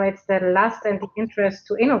gamification as well. It's the lust and the interest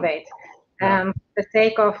to innovate, for the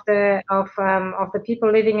sake of the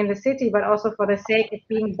people living in the city, but also for the sake of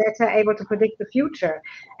being better able to predict the future.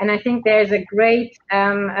 And I think there's a great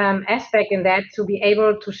aspect in that, to be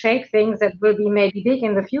able to shape things that will be maybe big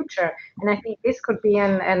in the future. And I think this could be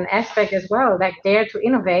an aspect as well, like dare to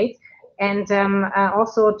innovate, and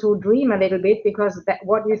also to dream a little bit, because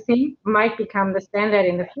what you think might become the standard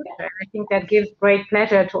in the future. And I think that gives great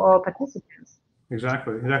pleasure to all participants.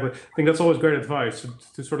 Exactly. I think that's always great advice,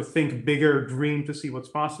 to sort of think bigger, dream to see what's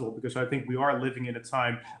possible, because I think we are living in a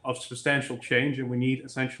time of substantial change, and we need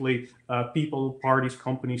essentially people, parties,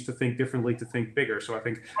 companies to think differently, to think bigger. So I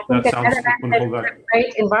think that sounds wonderful. A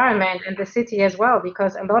great environment in the city as well,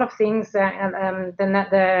 because a lot of things, the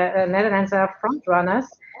Netherlands are front runners.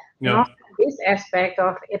 Yeah. This aspect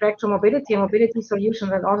of electromobility, mobility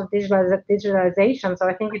solutions, and also digitalization. So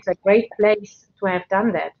I think it's a great place to have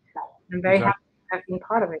done that. I'm very happy to have been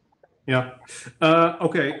part of it. Yeah.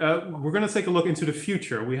 Okay. We're going to take a look into the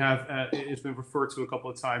future. We have, it's been referred to a couple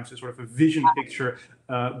of times as sort of a vision picture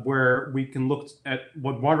where we can look at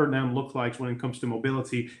what Rotterdam looks like when it comes to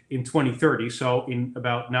mobility in 2030. So in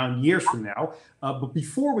about 9 years from now. But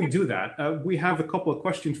before we do that, we have a couple of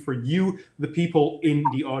questions for you, the people in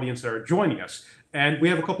the audience that are joining us. And we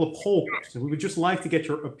have a couple of poll questions. We would just like to get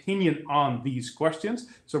your opinion on these questions.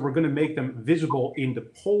 So we're going to make them visible in the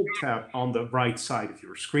poll tab on the right side of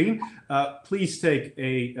your screen. Please take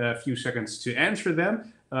a few seconds to answer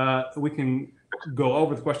them. We can go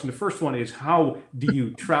over the question. The first one is, how do you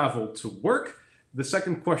travel to work? The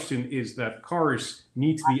second question is that cars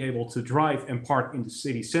need to be able to drive and park in the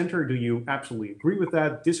city center. Do you absolutely agree with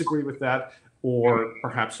that, disagree with that, or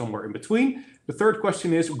perhaps somewhere in between? The third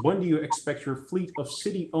question is, when do you expect your fleet of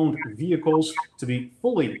city-owned vehicles to be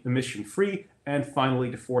fully emission-free? And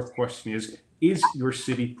finally, the fourth question is your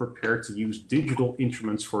city prepared to use digital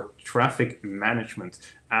instruments for traffic management,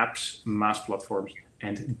 apps, mass platforms,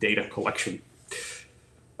 and data collection?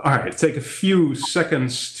 All right, take a few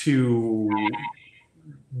seconds to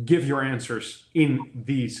give your answers in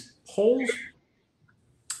these polls.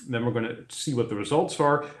 Then we're going to see what the results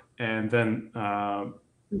are, and then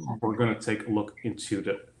we're going to take a look into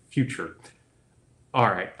the future. All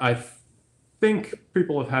right, I think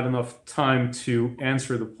people have had enough time to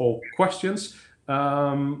answer the poll questions.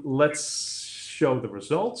 Let's show the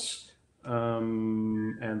results,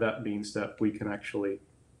 and that means that we can actually...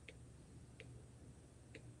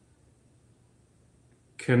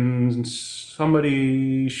 Can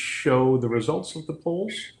somebody show the results of the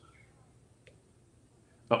polls?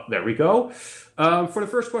 Oh, there we go. For the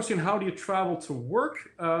first question, how do you travel to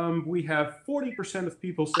work? We have 40% of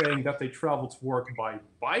people saying that they travel to work by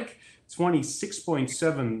bike,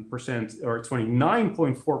 26.7% or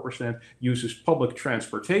 29.4% uses public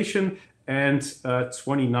transportation, and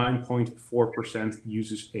 29.4%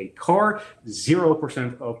 uses a car.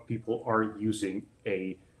 0% of people are using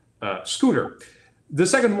a scooter. The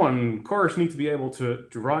second one, cars need to be able to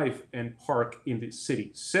drive and park in the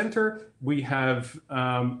city center. We have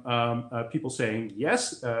people saying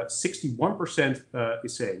yes, 61%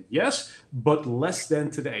 is saying yes, but less than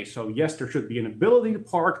today. So yes, there should be an ability to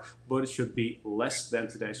park, but it should be less than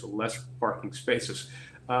today, so less parking spaces.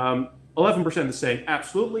 11% is saying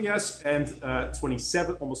absolutely yes, and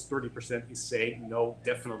 27, almost 30% is saying no,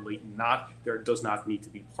 definitely not. There does not need to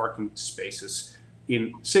be parking spaces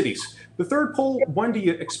in cities. The third poll, when do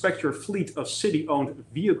you expect your fleet of city-owned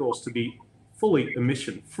vehicles to be fully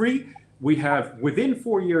emission-free? We have within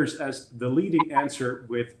 4 years as the leading answer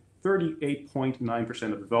with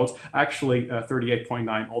 38.9% of the votes. Actually,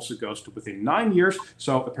 38.9 also goes to within 9 years.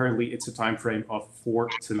 So apparently it's a time frame of 4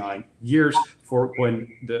 to 9 years for when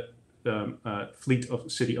the fleet of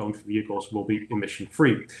city-owned vehicles will be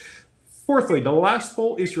emission-free. Fourthly, the last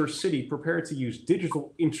poll, is your city prepared to use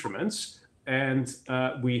digital instruments? And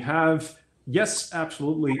we have yes,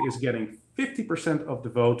 absolutely is getting 50% of the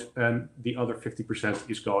vote, and the other 50%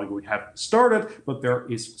 is going, we have started, but there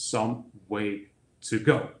is some way to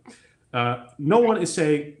go. No one is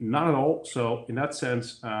saying not at all. So in that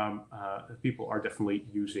sense, people are definitely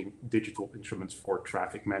using digital instruments for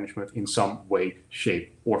traffic management in some way,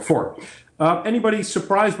 shape, or form. Anybody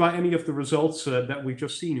surprised by any of the results that we've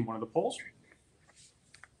just seen in one of the polls?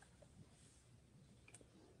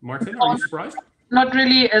 Martin, are you surprised? Not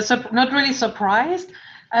really surprised.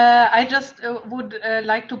 I just would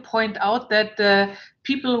like to point out that the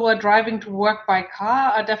people who are driving to work by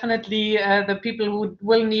car are definitely the people who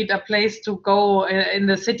will need a place to go in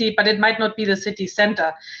the city, but it might not be the city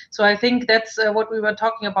center. So I think that's what we were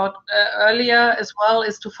talking about earlier as well,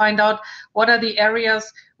 is to find out what are the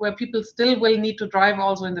areas where people still will need to drive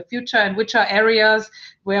also in the future, and which are areas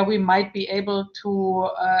where we might be able to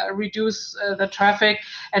reduce the traffic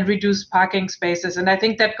and reduce parking spaces. And I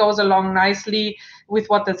think that goes along nicely with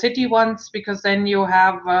what the city wants, because then you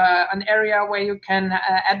have an area where you can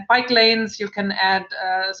add bike lanes, you can add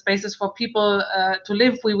spaces for people to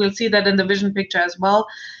live. We will see that in the vision picture as well.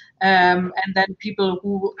 And then people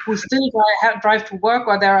who still drive to work,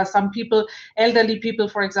 or there are some people, elderly people,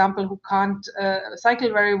 for example, who can't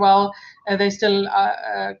cycle very well, they still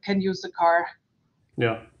can use the car.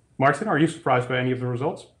 Yeah. Martin, are you surprised by any of the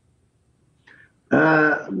results?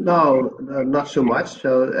 No, not so much.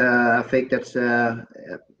 So I think that's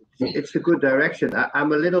it's a good direction.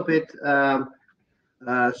 I'm a little bit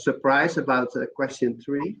surprised about question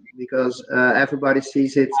 3 because everybody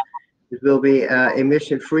sees it. It will be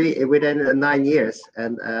emission free within 9 years,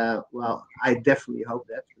 and well, I definitely hope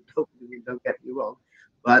that. Don't get me wrong,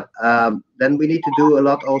 but then we need to do a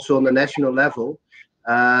lot also on the national level.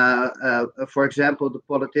 For example, the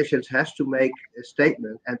politicians has to make a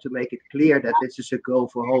statement and to make it clear that this is a goal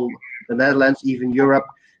for whole the Netherlands, even Europe.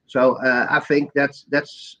 So I think that's.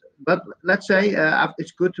 But let's say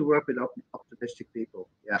it's good to work with optimistic people.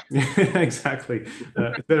 Yeah. Exactly.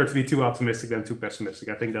 It's better to be too optimistic than too pessimistic.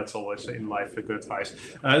 I think that's always in life a good advice.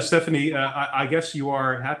 Stefanie, I guess you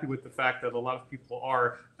are happy with the fact that a lot of people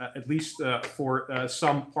are, at least for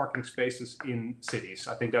some parking spaces in cities.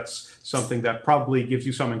 I think that's something that probably gives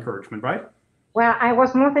you some encouragement, right? Well, I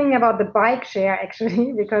was more thinking about the bike share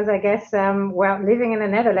actually, because I guess, well, living in the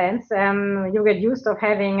Netherlands, you get used to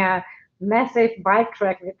having a massive bike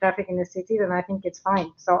traffic in the city, then I think it's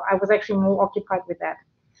fine. So I was actually more occupied with that.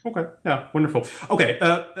 Okay, yeah, wonderful. Okay,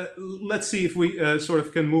 let's see if we sort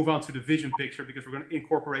of can move on to the vision picture, because we're going to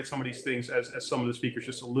incorporate some of these things, as some of the speakers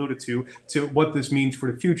just alluded to what this means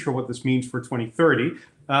for the future, what this means for 2030.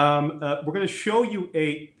 We're going to show you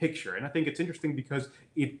a picture, and I think it's interesting because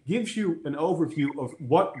it gives you an overview of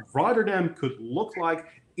what Rotterdam could look like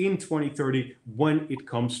in 2030 when it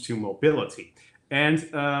comes to mobility. And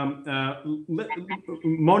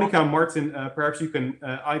Monika, Martin, perhaps you can,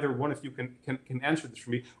 either one of you can answer this for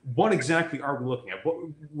me. What exactly are we looking at? What,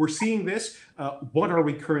 we're seeing this. What are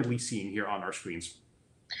we currently seeing here on our screens?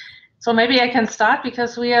 So maybe I can start,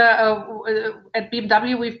 because we are at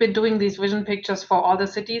BMW, we've been doing these vision pictures for all the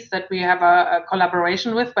cities that we have a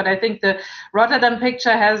collaboration with. But I think the Rotterdam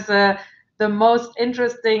picture has the most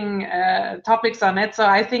interesting topics on it. So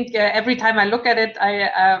I think every time I look at it,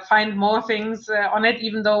 I find more things on it,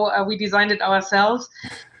 even though we designed it ourselves.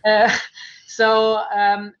 So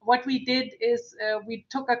what we did is we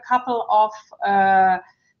took a couple of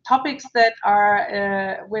topics that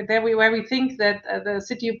are where we think that the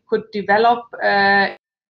city could develop.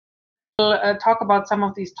 We'll talk about some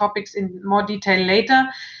of these topics in more detail later,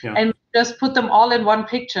 yeah. And just put them all in one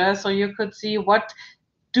picture, so you could see what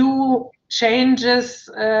do changes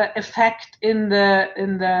affect in the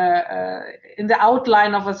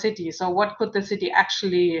outline of a city. So what could the city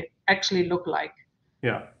actually look like?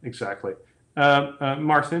 Yeah, exactly.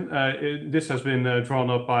 Martin, this has been drawn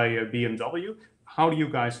up by BMW. How do you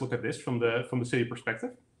guys look at this from the city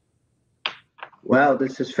perspective? Well,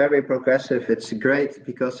 this is very progressive. It's great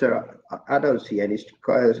because I don't see any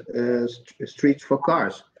streets for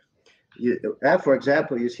cars. For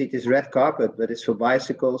example, you see this red carpet, but it's for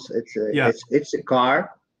bicycles. It's a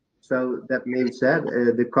car, so that means that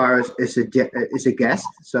the car is a guest.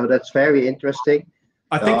 So that's very interesting.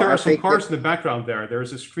 I think there are some cars in the background there. There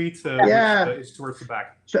is a street which is towards the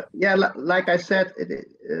back. So yeah, like I said,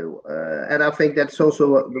 and I think that's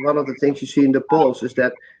also one of the things you see in the polls is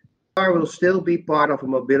that car will still be part of a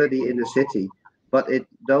mobility in the city, but it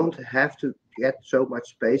don't have to get so much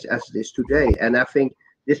space as it is today. And I think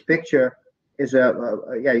this picture is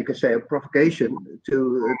you could say a provocation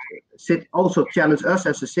to also challenge us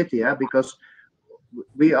as a city, because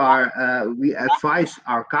we advise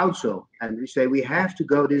our council and we say we have to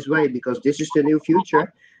go this way because this is the new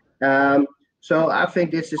future. So I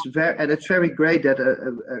think this is it's very great that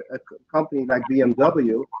a company like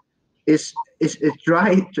BMW has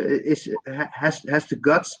the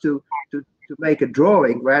guts to make a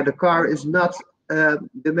drawing where the car is not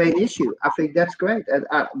the main issue. I think that's great. And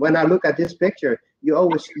when I look at this picture, you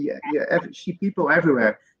always see people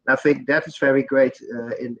everywhere. I think that is very great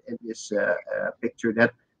in this picture.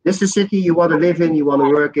 That this is a city you want to live in, you want to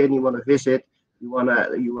work in, you want to visit, you want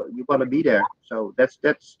to be there. So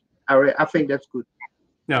I think that's good.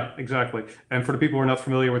 Yeah, exactly. And for the people who are not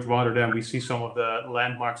familiar with Rotterdam, we see some of the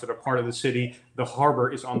landmarks that are part of the city. The harbor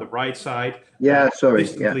is on the right side. Yeah, sorry.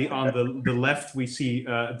 Distantly on the left, we see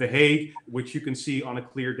The Hague, which you can see on a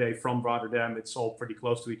clear day from Rotterdam. It's all pretty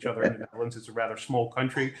close to each other in the Netherlands. It's a rather small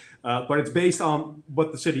country, but it's based on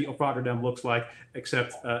what the city of Rotterdam looks like,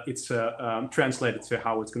 except it's translated to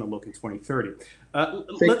how it's going to look in 2030.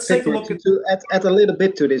 Let's take a look to add a little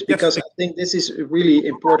bit to this, because I think this is really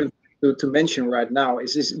important to mention right now.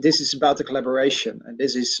 This is about the collaboration, and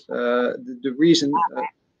this is the reason.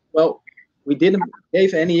 Well, we didn't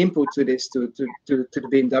give any input to this to the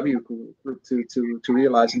BMW group to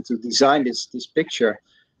realize and to design this picture.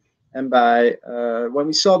 And by when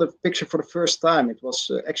we saw the picture for the first time, it was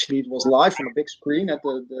actually it was live on a big screen at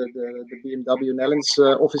the BMW Netherlands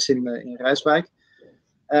office in Rijswijk.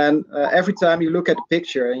 And every time you look at the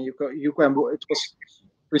picture, and it was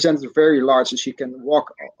presented very large, as you can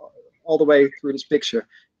walk all the way through this picture.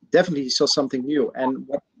 Definitely saw something new. And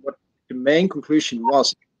what the main conclusion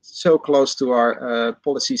was, so close to our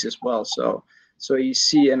policies as well. So you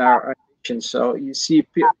see in our actions, so you see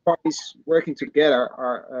parties working together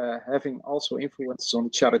are having also influences on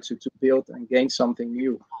each other to build and gain something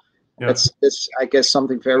new. Yeah. That's I guess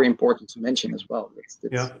something very important to mention as well.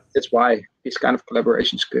 That's why these kind of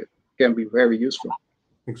collaborations can be very useful.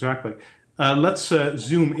 Exactly. Let's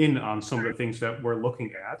zoom in on some of the things that we're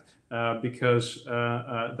looking at because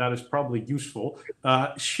that is probably useful.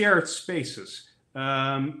 Shared spaces.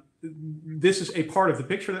 This is a part of the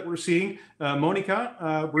picture that we're seeing.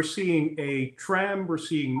 Monika, we're seeing a tram, we're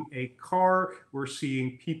seeing a car, we're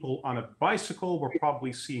seeing people on a bicycle, we're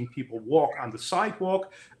probably seeing people walk on the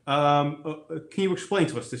sidewalk. Can you explain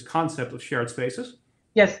to us this concept of shared spaces?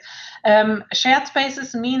 Yes, shared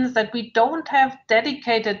spaces means that we don't have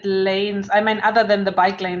dedicated lanes. I mean, other than the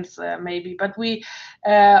bike lanes, maybe, but we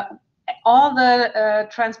all the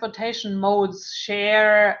transportation modes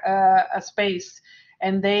share a space.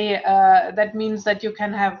 And that means that you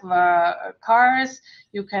can have cars,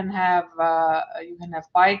 you can have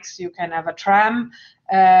bikes, you can have a tram,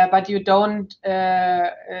 but you don't.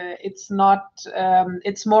 It's not.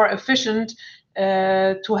 It's more efficient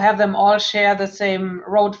to have them all share the same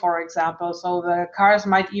road, for example. So the cars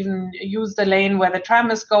might even use the lane where the tram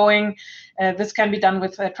is going. This can be done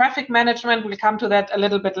with traffic management. We'll come to that a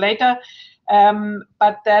little bit later.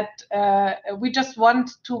 But that we just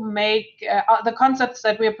want to make the concepts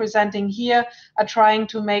that we're presenting here are trying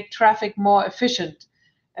to make traffic more efficient.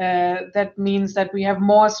 That means that we have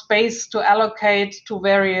more space to allocate to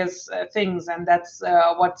various things, and that's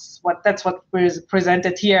what is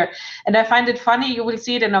presented here. And I find it funny. You will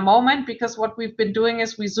see it in a moment, because what we've been doing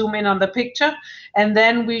is we zoom in on the picture, and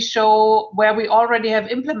then we show where we already have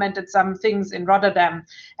implemented some things in Rotterdam.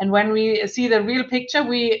 And when we see the real picture,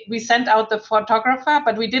 we sent out the photographer,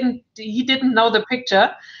 but he didn't know the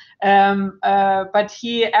picture. But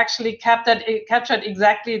he actually captured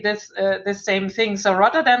exactly this same thing. So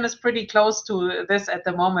Rotterdam is pretty close to this at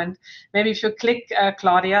the moment. Maybe if you click,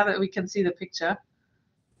 Claudia, that we can see the picture.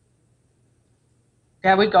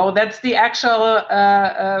 There we go. That's the actual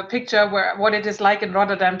picture what it is like in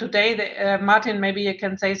Rotterdam today. Martin, maybe you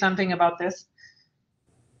can say something about this.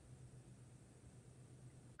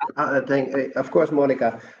 Of course,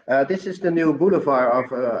 Monika. This is the new boulevard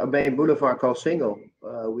of a main boulevard called Single.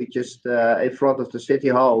 We just in front of the city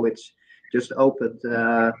hall, which just opened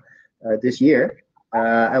this year.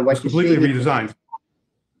 And what it's completely redesigned.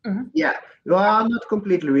 Yeah, well, not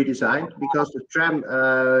completely redesigned, because the tram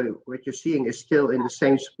what you're seeing is still in the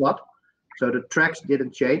same spot. So the tracks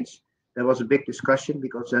didn't change. There was a big discussion,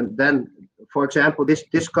 because then for example,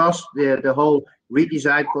 this cost, the whole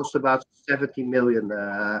redesign cost about 70 million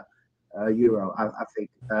euro, I think.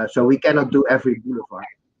 So we cannot do every boulevard.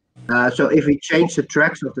 So if we change the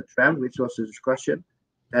tracks of the tram, which was the discussion,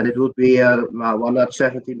 then it would be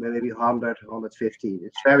 170, maybe 100, 150.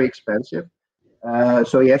 It's very expensive.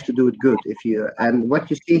 So you have to do it good. And what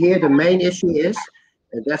you see here, the main issue is,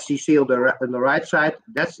 and that's you see on the right side,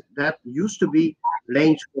 that used to be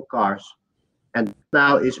lanes for cars, and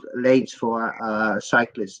now is lanes for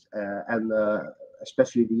cyclists, and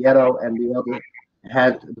especially the yellow, and the other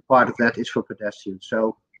the part of that is for pedestrians.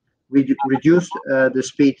 So we reduced the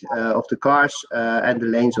speed of the cars and the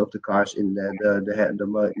lanes of the cars in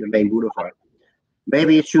the main boulevard.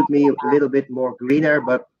 Maybe it should be a little bit more greener,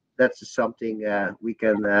 but that's something we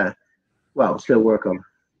can still work on.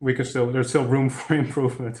 There's still room for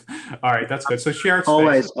improvement. All right, that's good. So shared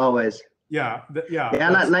spaces. Always. Yeah.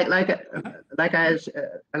 Like I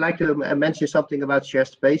like to mention something about shared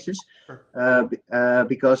spaces,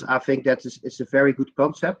 because I think that it's a very good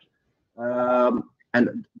concept,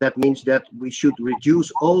 and that means that we should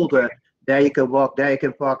reduce all there you can walk, there you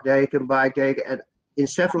can park, there you can bike, and in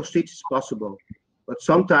several streets it's possible. But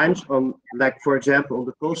sometimes for example, on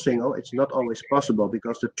the Koolsingel, it's not always possible,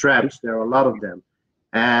 because the trams, there are a lot of them.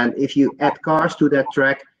 And if you add cars to that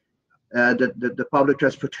track, the public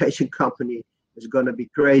transportation company is going to be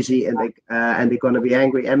crazy, and they're going to be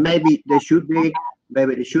angry. And maybe they should be,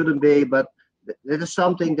 maybe they shouldn't be. But that is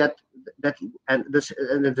something that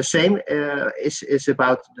the same is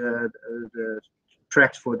about the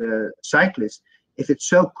tracks for the cyclists. If it's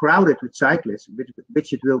so crowded with cyclists,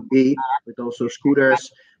 which it will be, with also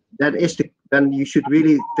scooters, then you should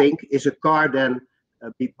really think, is a car then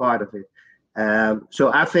be part of it?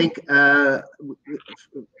 So I think on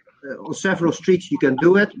several streets you can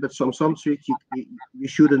do it, but some streets you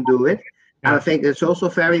shouldn't do it. And I think it's also a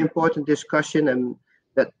very important discussion, and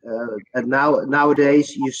that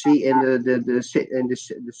nowadays you see in the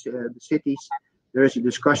cities there is a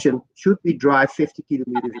discussion: should we drive 50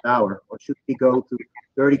 kilometers an hour, or should we go to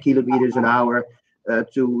 30 kilometers an hour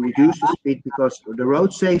to reduce the speed? Because the road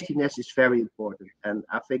safetyness is very important, and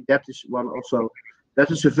I think that is one also. That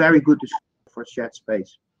is a very good discussion for shared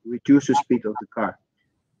space. Reduce the speed of the car.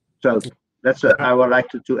 So that's I would like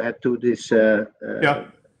to add to this. No,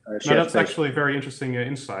 that's actually a very interesting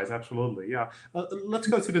insight. Absolutely, yeah. Let's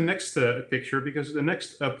go to the next picture, because the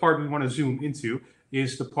next part we want to zoom into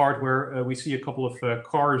is the part where we see a couple of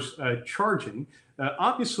cars charging.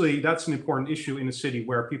 Obviously, that's an important issue in a city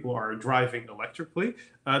where people are driving electrically.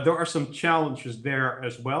 There are some challenges there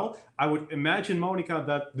as well. I would imagine, Monika,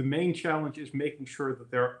 that the main challenge is making sure that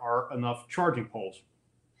there are enough charging poles.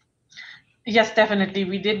 Yes, definitely.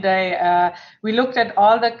 We did we looked at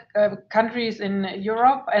all the countries in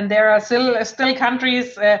Europe, and there are still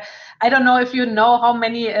countries. I don't know if you know how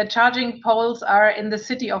many charging poles are in the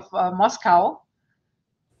city of Moscow.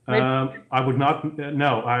 I would not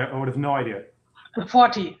know. I would have no idea.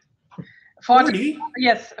 40. 40?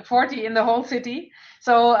 Yes, 40 in the whole city.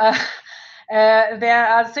 So there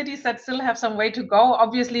are cities that still have some way to go.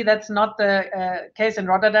 Obviously, that's not the case in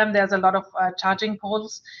Rotterdam. There's a lot of charging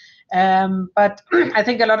poles. But I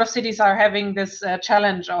think a lot of cities are having this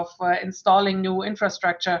challenge of installing new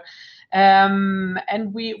infrastructure. And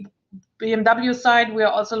BMW side, we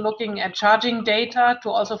are also looking at charging data to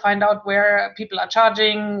also find out where people are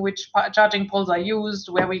charging, which charging poles are used,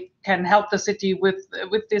 where we can help the city with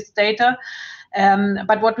this data.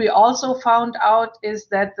 But what we also found out is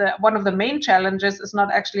that one of the main challenges is not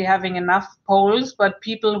actually having enough poles, but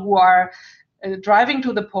people who are driving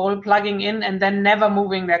to the pole, plugging in, and then never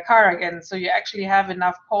moving their car again. So you actually have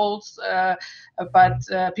enough poles, but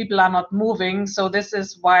people are not moving. So this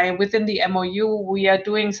is why within the MOU we are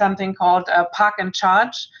doing something called park and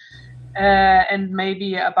charge. And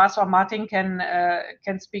maybe Bas or Martin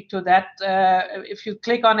can speak to that. If you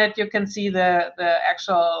click on it, you can see the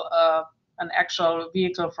actual an actual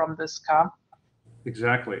vehicle from this car.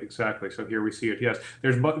 Exactly. So here we see it. Yes,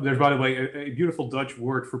 there's by the way a beautiful Dutch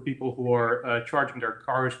word for people who are charging their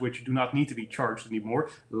cars which do not need to be charged anymore: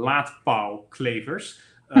 laadpaalklevers.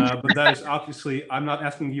 But that is obviously, I'm not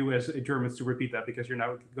asking you as Germans to repeat that because you're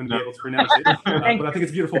now going to be able to pronounce it. But I think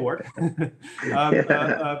it's a beautiful word.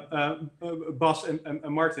 Bas and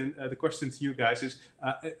Martin, the question to you guys is,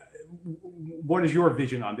 what is your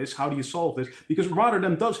vision on this? How do you solve this? Because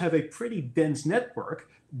Rotterdam does have a pretty dense network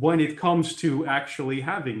when it comes to actually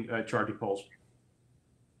having charging poles.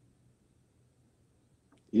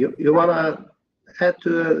 You want to add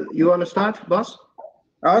to? You want to start, Bas?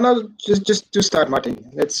 Oh no, just to start,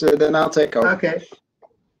 Martin. It's then I'll take over. Okay.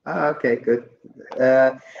 Okay, good.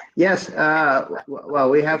 Yes. Well,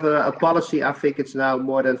 we have a policy. I think it's now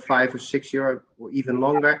more than 5 or 6 years, or even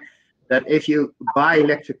longer, that if you buy an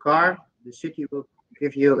electric car, the city will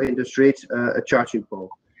give you in the streets a charging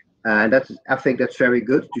pole, and I think that's very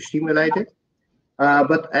good to stimulate it.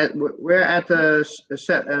 But we're at a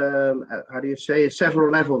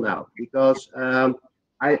several level now, because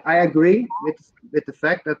I agree with the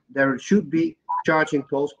fact that there should be charging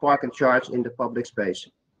poles, park and charge in the public space.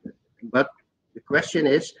 But the question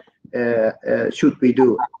is, should we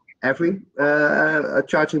do every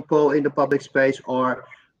charging pole in the public space, or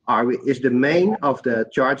is the main of the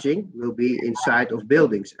charging will be inside of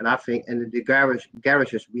buildings? And I think in the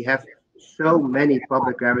garages, we have so many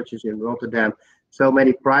public garages in Rotterdam, so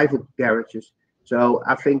many private garages. So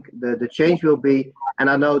I think the change will be, and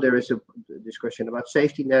I know there is a discussion about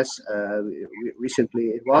safetyness, recently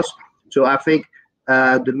it was. So I think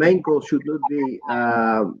the main goal should not be,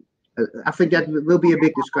 I think that will be a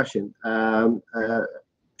big discussion.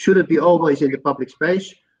 Should it be always in the public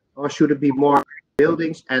space, or should it be more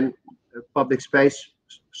buildings and public space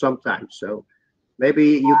sometimes? So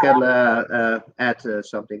maybe you can add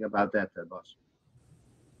something about that, Bas.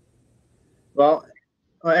 Well,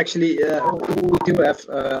 actually, we do have.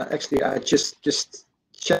 Actually, I just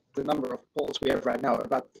checked the number of poles we have right now.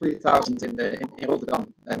 About 3,000 in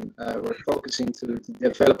Rotterdam, and we're focusing to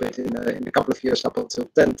develop it in a couple of years up until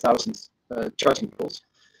 10,000 charging poles.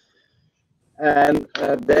 And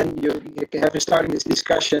then you have starting this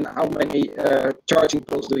discussion: how many charging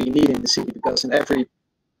poles do you need in the city? Because in every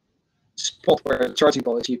spot where a charging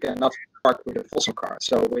pole is, you cannot park with a fossil car.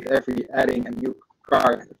 So with every adding a new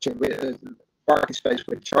car with a parking space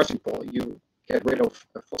with a charging pole, you get rid of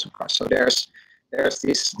fossil cars. So there's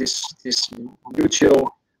this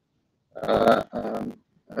mutual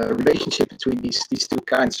relationship between these two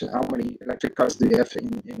kinds. So how many electric cars do you have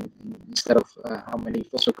instead of how many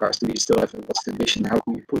fossil cars do you still have, and what's the vision? How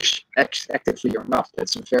do you push actively or not?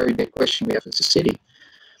 That's a very big question we have as a city.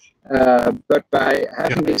 But by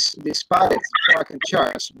having this pilot park and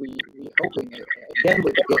charge, we hoping again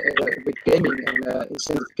with gaming and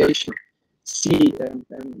incentivization, see and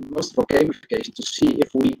most of all gamification, to see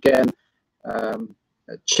if we can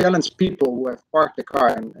challenge people who have parked the car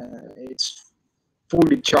and it's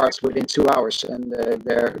fully charged within 2 hours, and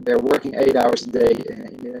they're working 8 hours a day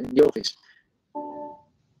in the office.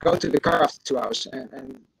 Go to the car after 2 hours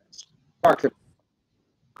and park the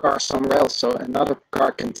car somewhere else, so another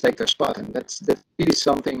car can take their spot. And that's really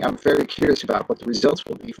something I'm very curious about, what the results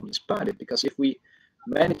will be from this pilot. Because if we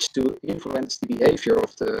manage to influence the behavior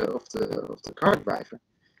of the car driver,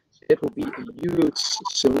 it will be a huge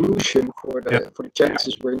solution for the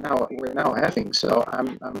challenges we're now having. So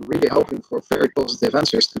I'm really hoping for very positive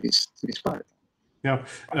answers to this pilot. Yeah,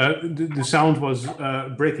 the sound was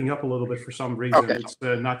breaking up a little bit for some reason. Okay. It's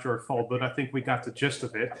not your fault, but I think we got the gist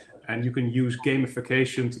of it. And you can use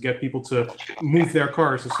gamification to get people to move their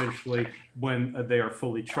cars essentially when they are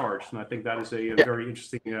fully charged. And I think that is a very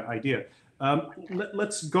interesting idea.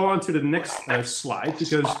 Let's go on to the next slide,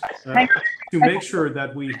 because to make sure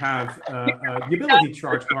that we have the ability to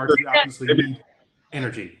charge cars, we obviously need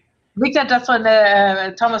energy. Victor, just when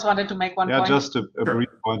Thomas wanted to make one point. Yeah, just a brief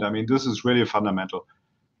point. I mean, this is really fundamental.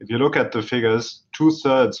 If you look at the figures,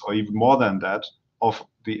 2/3 or even more than that of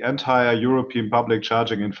the entire European public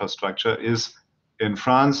charging infrastructure is in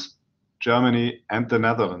France, Germany, and the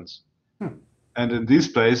Netherlands. And in these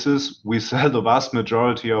places, we sell the vast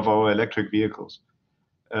majority of our electric vehicles.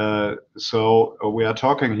 So we are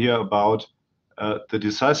talking here about the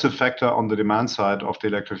decisive factor on the demand side of the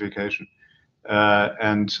electrification.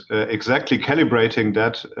 And exactly calibrating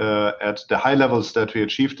that at the high levels that we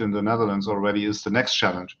achieved in the Netherlands already is the next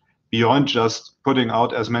challenge. Beyond just putting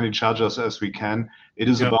out as many chargers as we can, it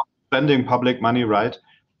is about spending public money right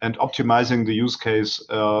and optimizing the use case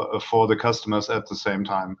for the customers at the same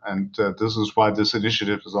time. And this is why this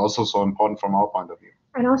initiative is also so important from our point of view.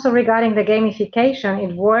 And also regarding the gamification,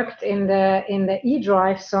 it worked in the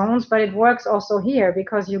e-drive zones, but it works also here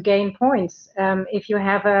because you gain points. If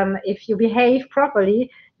you behave properly,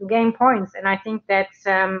 you gain points, and I think that's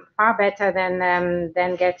far better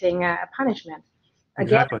than getting a punishment.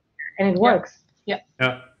 Exactly. And it works. Yeah.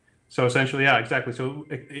 So essentially, yeah, exactly. So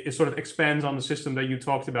it sort of expands on the system that you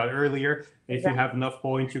talked about earlier. If you have enough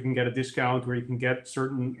points, you can get a discount where you can get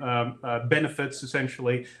certain benefits,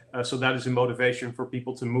 essentially. So that is a motivation for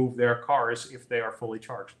people to move their cars if they are fully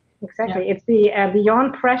charged. Exactly. It's the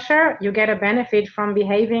beyond pressure, you get a benefit from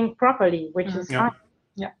behaving properly, which is fine.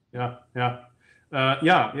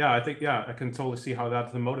 I think, I can totally see how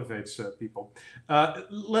that motivates people.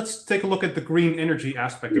 Let's take a look at the green energy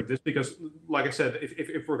aspect of this, because like I said,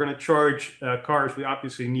 if we're going to charge cars, we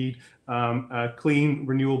obviously need clean,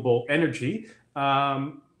 renewable energy.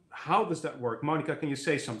 How does that work? Monika, can you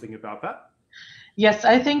say something about that? Yes,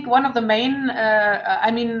 I think one of the main,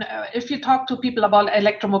 if you talk to people about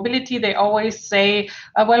electromobility, they always say,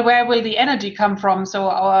 well, where will the energy come from? So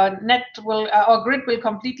our grid will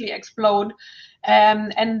completely explode.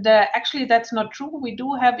 Actually, that's not true. We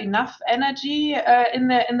do have enough energy in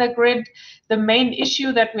the grid. The main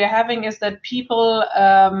issue that we're having is that people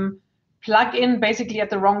plug in basically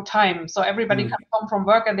at the wrong time. So everybody comes home from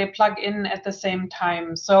work and they plug in at the same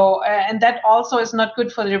time. So and that also is not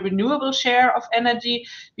good for the renewable share of energy,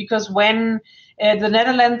 because when the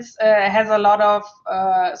Netherlands has a lot of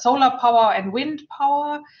solar power and wind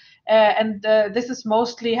power, and this is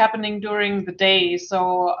mostly happening during the day.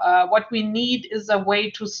 So what we need is a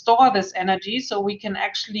way to store this energy so we can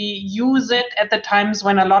actually use it at the times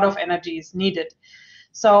when a lot of energy is needed.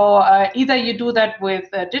 So either you do that with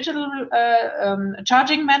digital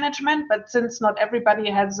charging management, but since not everybody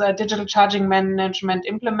has digital charging management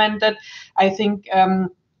implemented, I think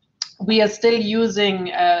we are still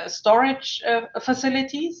using storage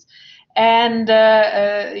facilities. And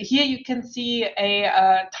here you can see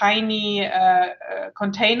a tiny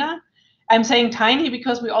container. I'm saying tiny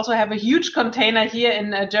because we also have a huge container here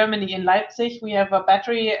in Germany, in Leipzig. We have a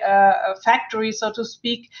battery factory, so to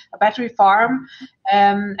speak, a battery farm,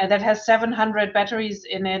 and that has 700 batteries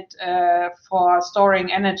in it for storing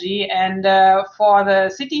energy. And for the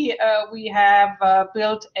city, we have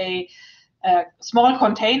built a small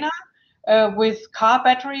container with car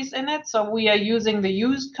batteries in it. So we are using the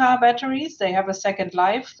used car batteries. They have a second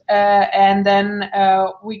life. And then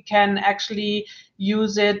we can actually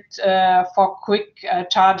use it for quick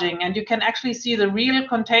charging. And you can actually see the real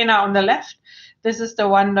container on the left. This is the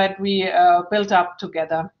one that we built up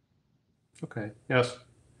together. Okay, yes,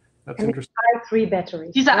 that's and interesting. i3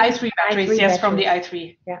 batteries. These are i3 batteries, i3 yes, from the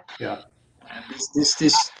batteries. i3. Yeah. And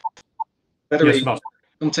this battery Yes, Bas.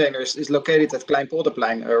 container is located at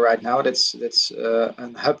Kleinpolderplein right now. That's a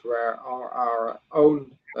hub where our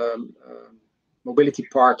own mobility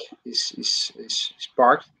park is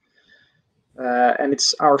parked, and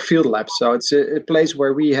it's our field lab. So it's a place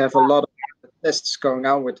where we have a lot of tests going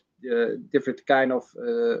on with different kind of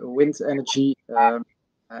wind energy.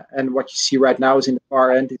 And what you see right now is in the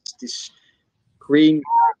far end, it's this green,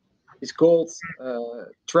 this gold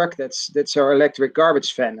truck. That's our electric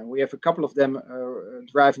garbage van, and we have a couple of them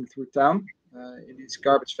driving through town in these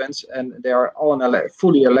garbage vans, and they are all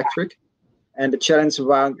fully electric. And the challenge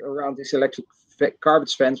around these electric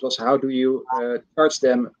garbage vans was how do you charge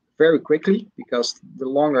them very quickly, because the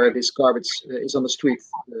longer this garbage is on the street,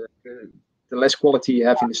 the less quality you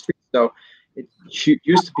have in the street. So it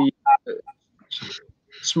used to be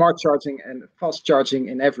smart charging and fast charging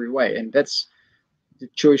in every way, and that's the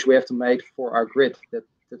choice we have to make for our grid. That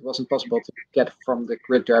wasn't possible to get from the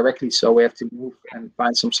grid directly, so we have to move and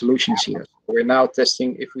find some solutions here. So we're now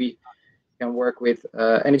testing if we can work with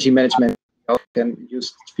energy management. We can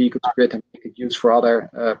use this vehicle to grid and make it use for other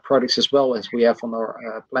products as well, as we have on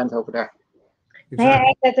our plant over there. May I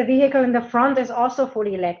add that the vehicle in the front is also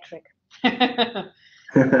fully electric? I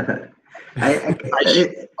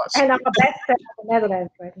And our best in the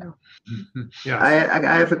Netherlands right now. Yeah.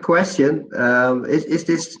 I have a question. Is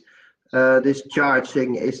this this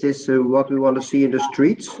charging? Is this what we want to see in the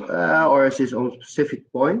streets, or is this on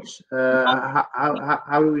specific points?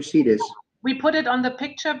 How do we see this? We put it on the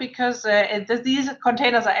picture because these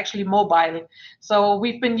containers are actually mobile. So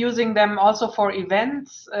we've been using them also for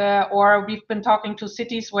events, or we've been talking to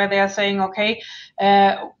cities where they are saying, okay,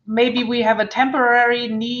 maybe we have a temporary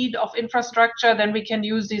need of infrastructure, then we can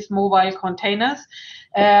use these mobile containers.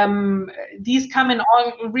 These come in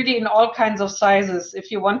really in all kinds of sizes. If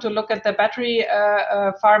you want to look at the battery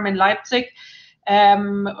farm in Leipzig,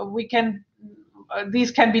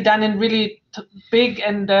 these can be done in really big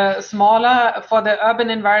and smaller. For the urban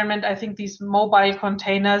environment, I think these mobile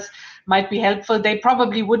containers might be helpful. They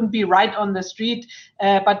probably wouldn't be right on the street,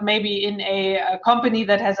 but maybe in a company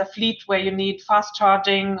that has a fleet where you need fast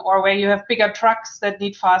charging, or where you have bigger trucks that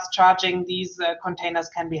need fast charging, these containers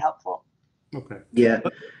can be helpful. Okay. Yeah,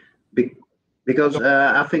 because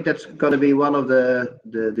I think that's going to be one of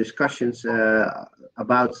the discussions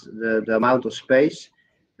about the amount of space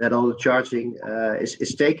that all the charging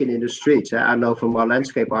is taken in the streets. I know from our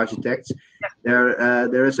landscape architects,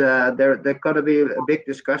 there's going to be a big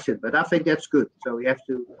discussion, but I think that's good. So we have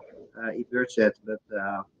to emerge that. But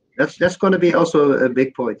that's going to be also a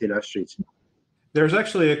big point in our streets. There's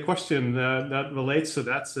actually a question that relates to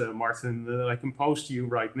that, Martin, that I can pose to you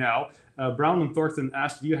right now. Brown and Thornton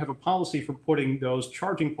asked, do you have a policy for putting those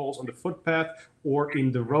charging poles on the footpath or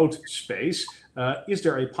in the road space? Is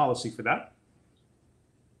there a policy for that?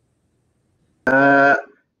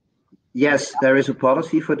 Yes, there is a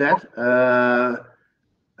policy for that.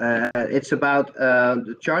 It's about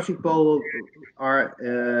the charging poles are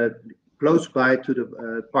close by to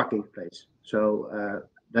the parking place. So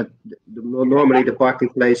normally the parking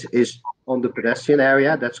place is on the pedestrian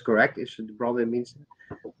area. That's correct. If the problem means,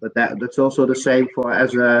 but that's also the same for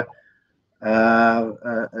as a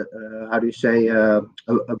how do you say a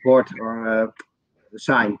board or a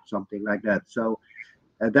sign, something like that. So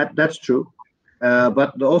that's true.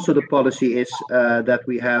 But also the policy is that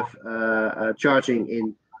we have charging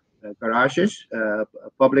in garages,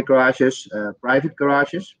 public garages, private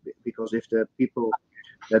garages, because if the people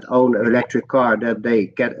that own an electric car, that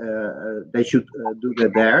they should do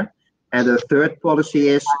that there. And the third policy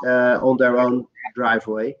is on their own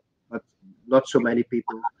driveway, but not so many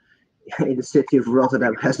people in the city of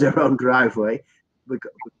Rotterdam has their own driveway,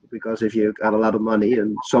 because if you got a lot of money,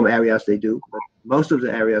 in some areas they do, but most of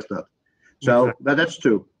the areas not. So, exactly. But that's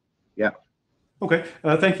true. Yeah. Okay.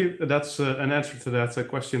 Thank you. That's an answer to that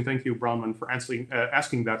question. Thank you, Bronwyn, for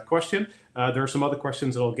asking that question. There are some other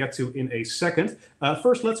questions that I'll get to in a second.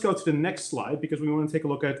 First, let's go to the next slide because we want to take a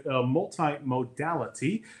look at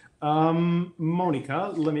multimodality.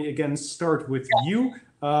 Monika, let me again start with you.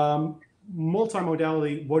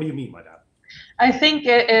 Multimodality, what do you mean by that? I think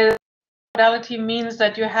intermodality means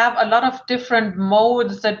that you have a lot of different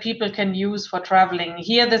modes that people can use for traveling.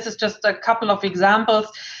 Here, this is just a couple of examples.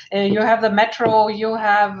 You have the metro, you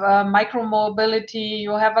have micromobility,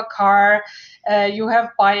 you have a car, you have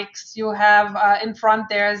bikes, you have in front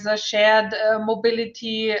there's a shared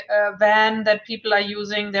mobility van that people are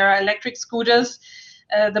using. There are electric scooters.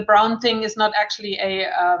 The brown thing is not actually a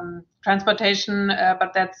transportation,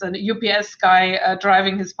 but that's an UPS guy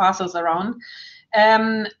driving his parcels around.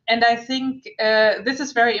 And I think this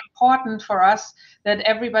is very important for us, that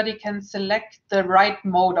everybody can select the right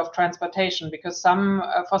mode of transportation, because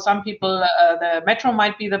for some people the metro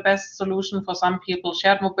might be the best solution, for some people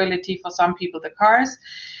shared mobility, for some people the cars.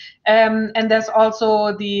 And there's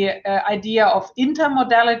also the idea of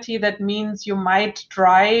intermodality. That means you might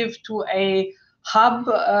drive to a hub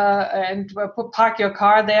and park your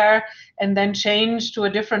car there and then change to a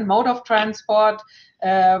different mode of transport.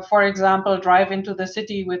 For example, drive into the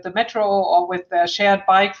city with the metro or with a shared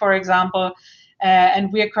bike, for example.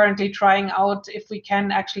 And we are currently trying out if we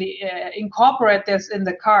can actually incorporate this in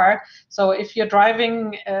the car. So if you're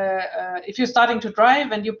driving, if you're starting to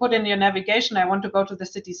drive and you put in your navigation, I want to go to the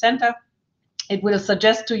city center, it will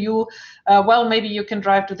suggest to you, well, maybe you can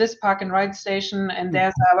drive to this park and ride station, and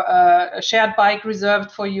there's a shared bike reserved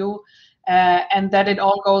for you, and that it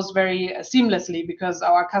all goes very seamlessly, because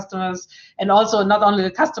our customers, and also not only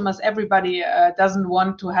the customers, everybody doesn't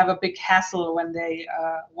want to have a big hassle when they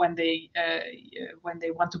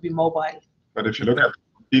want to be mobile. But if you look at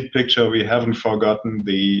the picture, we haven't forgotten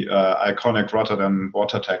the iconic Rotterdam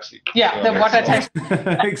water taxi. Yeah, the water taxi.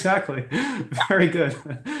 Exactly. Very good.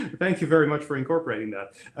 Thank you very much for incorporating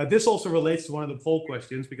that. This also relates to one of the poll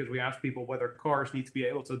questions, because we asked people whether cars need to be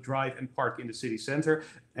able to drive and park in the city center.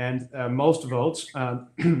 And most votes,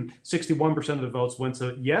 61% of the votes went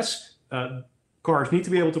to yes. Cars need to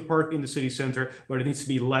be able to park in the city center, but it needs to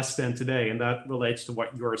be less than today. And that relates to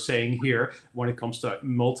what you're saying here when it comes to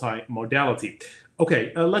multimodality.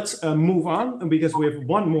 Okay, let's move on, because we have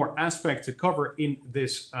one more aspect to cover in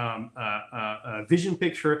this vision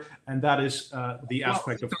picture, and that is the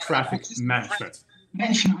aspect of traffic management.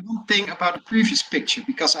 Mention one thing about the previous picture,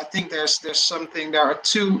 because I think there are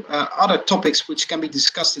two other topics which can be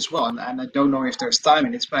discussed as well, and I don't know if there's time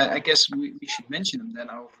in it, but I guess we should mention them then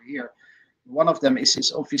over here. One of them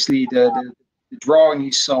is obviously the drawing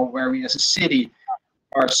you saw, where we as a city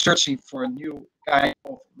are searching for a new kind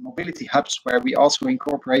of mobility hubs, where we also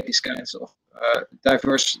incorporate these kinds of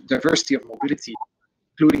diversity of mobility,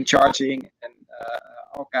 including charging and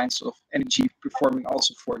all kinds of energy performing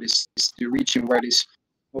also for the region where this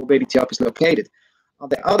mobility hub is located. On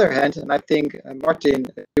the other hand, and I think Martin,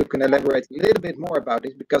 you can elaborate a little bit more about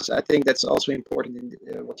it, because I think that's also important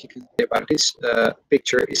in what you can say about this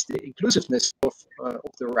picture, is the inclusiveness of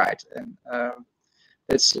the ride. And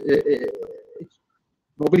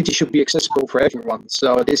mobility should be accessible for everyone.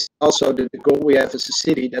 So this is also the goal we have as a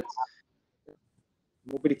city, that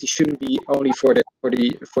mobility shouldn't be only for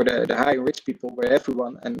the high rich people, but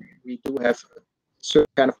everyone. And we do have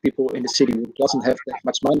certain kind of people in the city who doesn't have that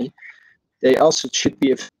much money. They also should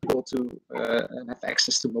be able to have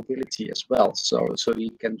access to mobility as well. So they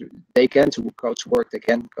can go to work, they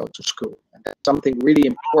can go to school, and that's something really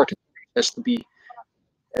important. It has to be,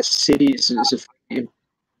 as a city, is a very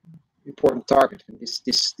important target. And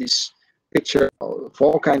this picture of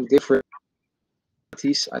all kinds of different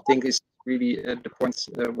activities, I think, is really the point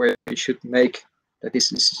where you should make that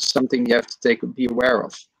this is something you have to be aware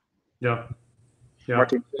of. Yeah.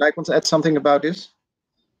 Martin, would you want to add something about this?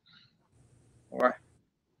 Or I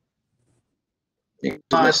think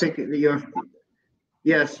I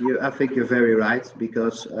think you're very right,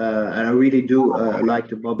 because and I really do like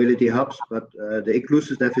the mobility hubs, but the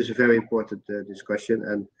inclusiveness is a very important discussion,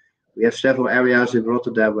 and we have several areas in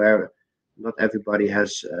Rotterdam where not everybody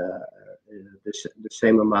has the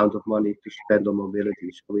same amount of money to spend on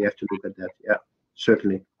mobility, so we have to look at that. Yeah,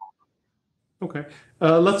 certainly. Okay,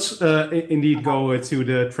 let's indeed go to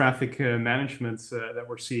the traffic management that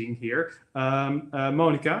we're seeing here.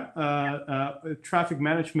 Monika, traffic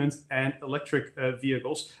management and electric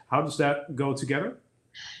vehicles, how does that go together?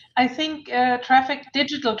 I think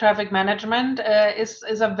digital traffic management is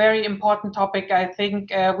a very important topic. I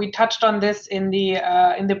think we touched on this in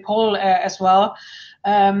the poll as well,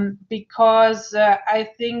 because I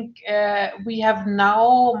think we have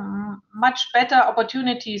now much better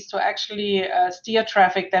opportunities to actually steer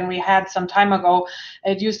traffic than we had some time ago.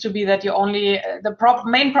 It used to be that you only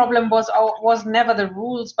main problem was never the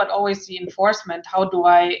rules, but always the enforcement. How do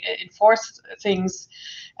I enforce things?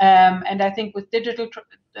 And I think with digital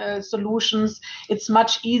solutions, it's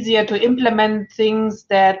much easier to implement things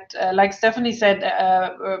that, like Stefanie said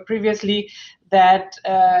previously, that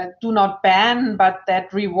do not ban, but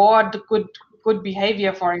that reward good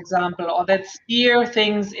behavior, for example, or that steer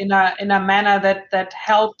things in a manner that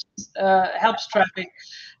helps traffic.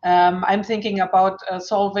 I'm thinking about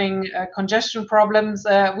solving congestion problems.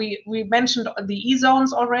 We mentioned the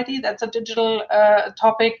e-zones already. That's a digital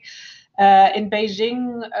topic. In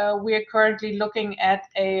Beijing, we are currently looking at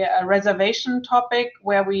a reservation topic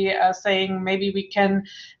where we are saying maybe we can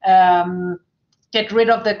get rid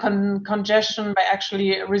of the congestion by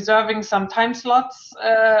actually reserving some time slots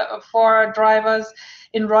for drivers.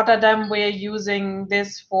 In Rotterdam, we're using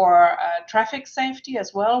this for traffic safety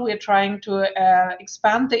as well. We're trying to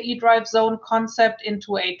expand the e-drive zone concept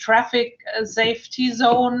into a traffic safety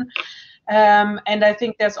zone. And I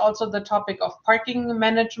think there's also the topic of parking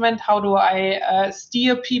management. How do I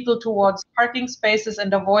steer people towards parking spaces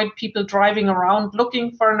and avoid people driving around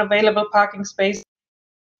looking for an available parking space?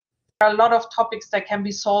 There are a lot of topics that can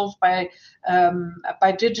be solved by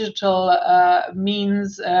digital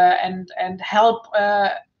means and help,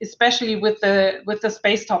 especially with the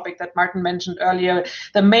space topic that Martin mentioned earlier.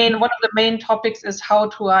 One of the main topics is how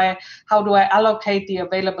do I allocate the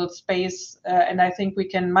available space, and I think we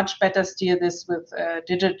can much better steer this with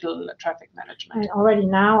digital traffic management. And already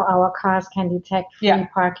now our cars can detect free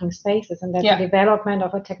parking spaces, and that's a development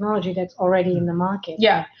of a technology that's already in the market.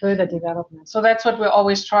 Yeah, further development. So that's what we're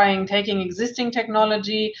always trying, taking existing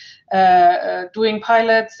technology, doing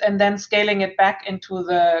pilots, and then scaling it back into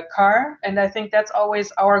the car. And I think that's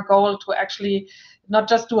always our goal, to actually not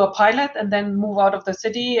just do a pilot and then move out of the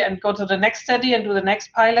city and go to the next study and do the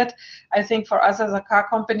next pilot. I think for us as a car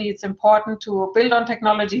company, it's important to build on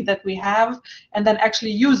technology that we have and then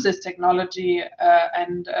actually use this technology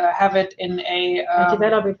and have it in a and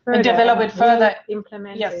develop it further,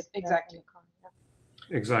 implement yes, it. Exactly.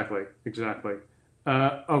 Exactly.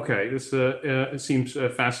 Okay, this it seems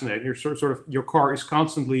fascinating. You're sort of your car is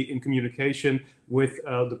constantly in communication with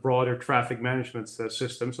the broader traffic management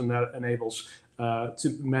systems, and that enables to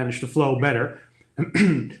manage the flow better.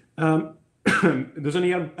 Does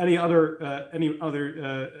anybody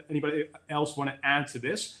else want to add to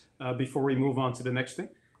this before we move on to the next thing?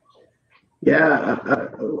 Yeah,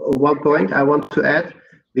 one point I want to add,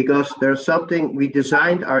 because there's something, we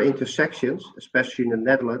designed our intersections, especially in the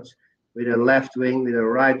Netherlands, with a left wing, with a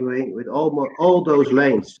right wing, with all those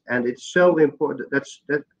lanes, and it's so important that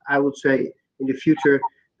I would say in the future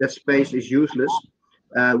that space is useless.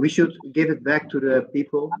 We should give it back to the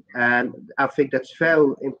people, and I think that's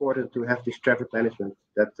very important to have this traffic management.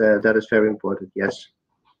 That is very important. Yes.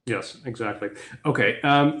 Yes, exactly. Okay,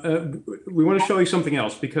 we want to show you something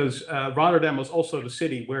else, because Rotterdam was also the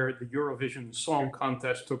city where the Eurovision Song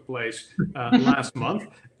Contest took place last month.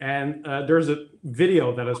 And there's a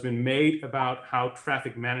video that has been made about how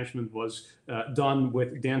traffic management was done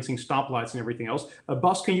with dancing stoplights and everything else.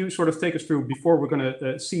 Bas, can you sort of take us through, before we're going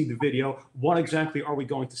to see the video, what exactly are we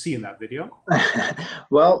going to see in that video?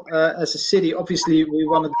 Well, as a city, obviously, we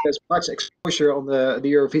wanted as much exposure on the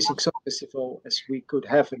Eurovision Song Festival as we could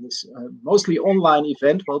have in this mostly online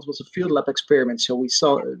event. Well, it was a field lab experiment, so we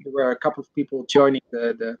saw there were a couple of people joining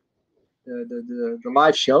the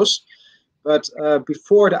live shows. But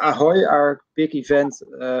before the Ahoy, our big event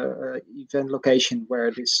location where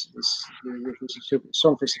this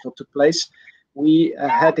Song Festival took place, we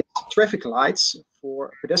had these traffic lights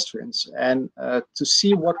for pedestrians, and to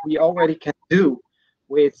see what we already can do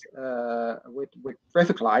with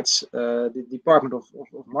traffic lights, the Department of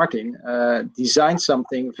Marketing designed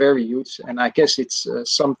something very huge, and I guess it's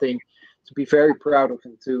something to be very proud of,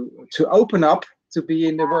 and to open up, to be,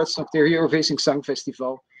 in the words of the Eurovision Song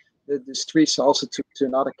Festival, the streets also to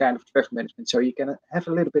another kind of traffic management, so you can have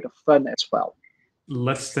a little bit of fun as well.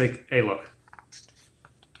 Let's take a look.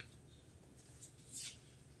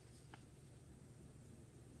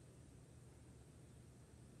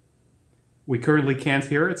 We currently can't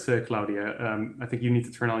hear it, Claudia. I think you need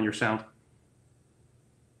to turn on your sound.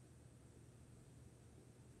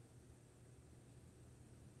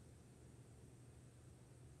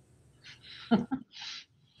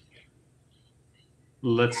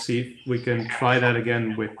 Let's see if we can try that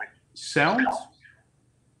again with sound.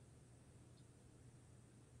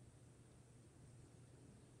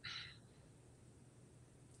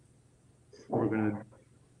 We're going to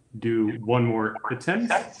do one more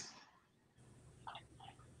attempt.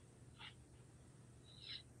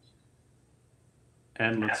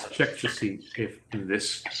 And let's check to see if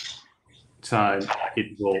this time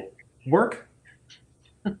it will work.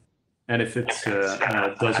 And if it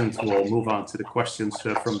doesn't, we'll move on to the questions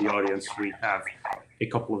from the audience. We have a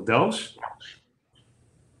couple of those.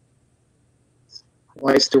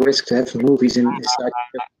 Why is the risk to have movies inside?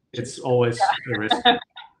 It's always a risk.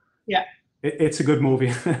 Yeah. It's a good movie,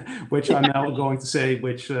 which I'm now going to say,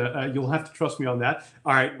 which you'll have to trust me on that.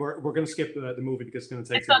 All right, we're going to skip the movie because it's going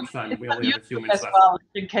to take too much time. We only have a few minutes left. Well,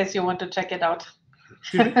 in case you want to check it out.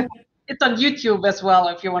 It's on YouTube as well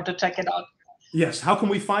if you want to check it out. Yes. How can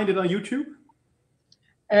we find it on YouTube?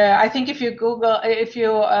 I think if you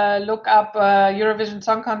look up Eurovision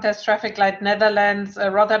Song Contest Traffic Light Netherlands,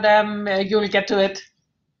 Rotterdam, you'll get to it.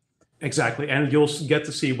 Exactly, and you'll get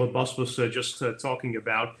to see what Bas was just talking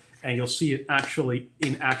about, and you'll see it actually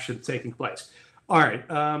in action taking place. All right,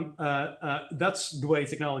 that's the way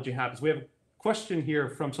technology happens. We have a question here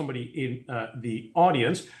from somebody in the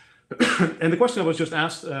audience. And the question that was just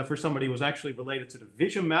asked for somebody was actually related to the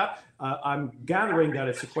vision map. I'm gathering that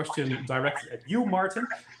it's a question directed at you, Martin.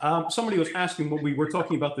 Somebody was asking when we were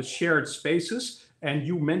talking about the shared spaces, and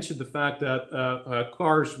you mentioned the fact that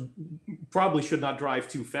cars probably should not drive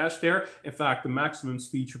too fast there. In fact, the maximum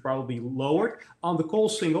speed should probably be lowered. On the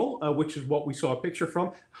Koolsingel, which is what we saw a picture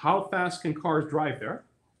from, how fast can cars drive there?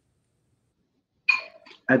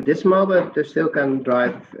 At this moment, they still can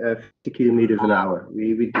drive 50 kilometers an hour.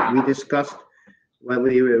 We discussed when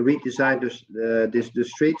we redesigned the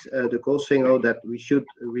streets, the Koolsingel, that we should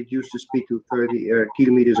reduce the speed to 30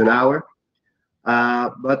 kilometers an hour.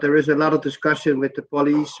 But there is a lot of discussion with the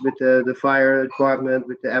police, with the fire department,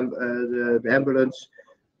 with the ambulance,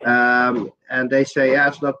 and they say, yeah,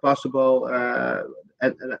 it's not possible.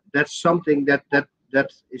 And that's something that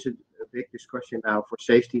is a big discussion now for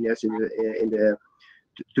safetyness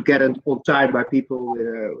to get on time by people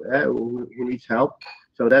who needs help.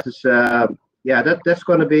 So that is that's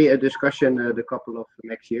going to be a discussion the couple of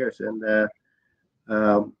next years, and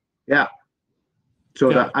so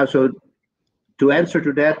to answer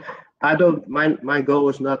to that, I don't. My goal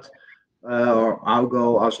is not, or our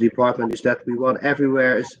goal as a department is that we want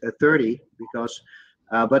everywhere is 30 because,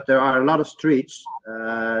 but there are a lot of streets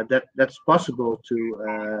that's possible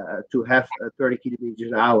to have 30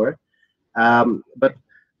 kilometers an hour. But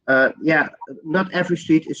not every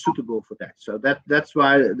street is suitable for that. So that's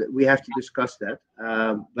why we have to discuss that.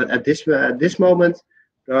 But at this moment,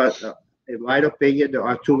 in my opinion, there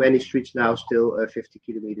are too many streets now still 50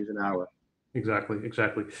 kilometers an hour. Exactly.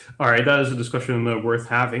 All right, that is a discussion worth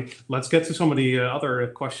having. Let's get to some of the other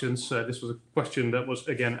questions. This was a question that was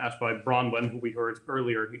again asked by Bronwen, who we heard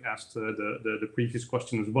earlier. He asked the previous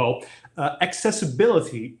question as well.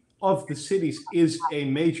 Accessibility of the cities is a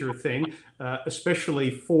major thing,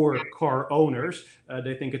 especially for car owners.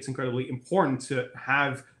 They think it's incredibly important to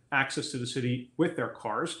have access to the city with their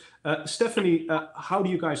cars. Stefanie, how do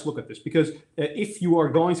you guys look at this? Because if you are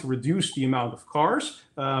going to reduce the amount of cars,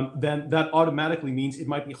 then that automatically means it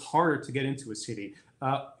might be harder to get into a city.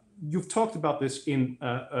 You've talked about this in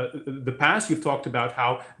the past. You've talked about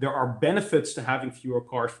how there are benefits to having fewer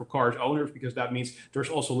cars for cars owners because that means there's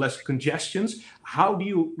also less congestions. How do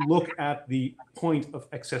you look at the point of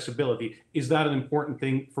accessibility? Is that an important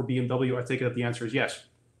thing for BMW? I take it that the answer is yes.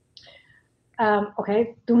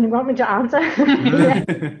 Okay, do you want me to answer?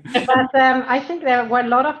 But I think there were a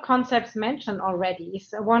lot of concepts mentioned already.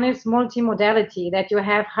 So one is multimodality, that you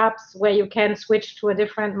have hubs where you can switch to a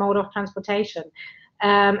different mode of transportation.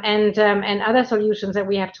 And other solutions that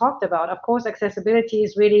we have talked about. Of course, accessibility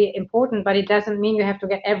is really important, but it doesn't mean you have to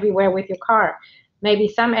get everywhere with your car. Maybe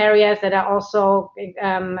some areas that are also,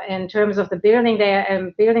 in terms of the building,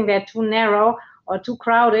 they're too narrow or too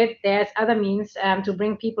crowded. There's other means to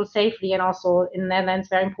bring people safely, and also in the Netherlands,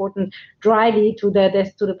 very important, dryly to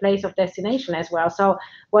the place of destination as well. So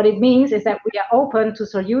what it means is that we are open to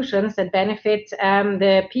solutions that benefit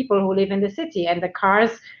the people who live in the city, and the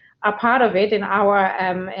cars are part of it in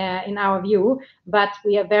our view, but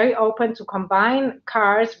we are very open to combine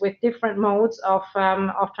cars with different modes of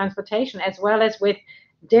transportation, as well as with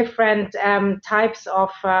different types of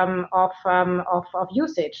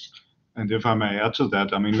usage. And if I may add to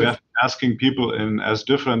that, I mean, we are asking people in as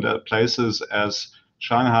different places as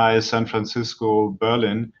Shanghai, San Francisco,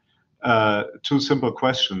 Berlin, two simple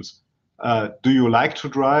questions. Do you like to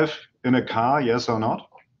drive in a car, yes or not?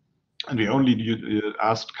 And we only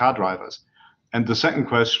asked car drivers. And the second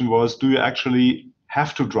question was, do you actually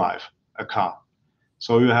have to drive a car?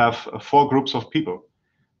 So you have 4 groups of people.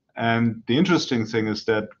 And the interesting thing is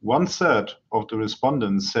that 1/3 of the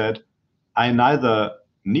respondents said, I neither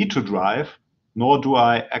need to drive, nor do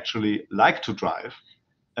I actually like to drive.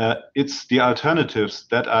 It's the alternatives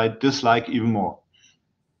that I dislike even more.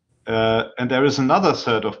 And there is another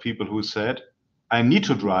 1/3 of people who said, I need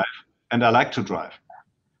to drive and I like to drive.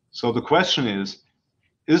 So the question is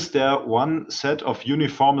is there one set of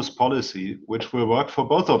uniformist policy which will work for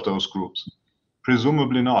both of those groups?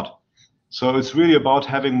 Presumably not. So it's really about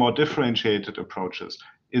having more differentiated approaches,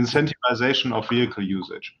 incentivization of vehicle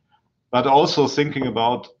usage, but also thinking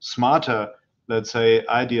about smarter, let's say,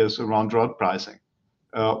 ideas around road pricing,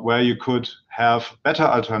 where you could have better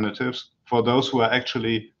alternatives for those who are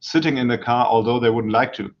actually sitting in the car, although they wouldn't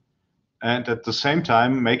like to. And at the same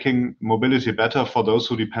time, making mobility better for those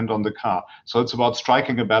who depend on the car. So it's about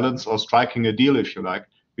striking a balance, or striking a deal, if you like,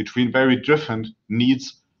 between very different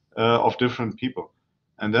needs of different people.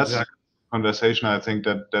 And that's exactly a conversation, I think,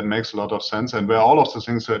 that makes a lot of sense, and where all of the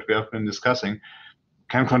things that we have been discussing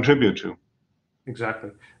can contribute to.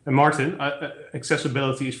 Exactly. And Martin,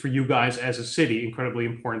 accessibility is for you guys as a city incredibly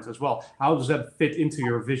important as well. How does that fit into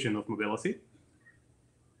your vision of mobility?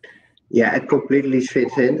 Yeah, it completely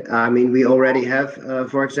fits in. I mean, we already have,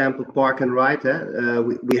 for example, park and ride.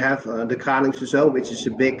 We have the Kralingse Zone, which is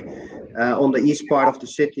a big, on the east part of the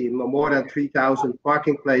city, more than 3,000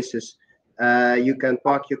 parking places. You can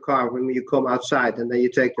park your car when you come outside, and then you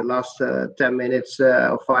take the last 10 minutes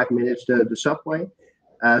or 5 minutes the subway.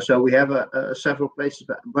 So we have several places,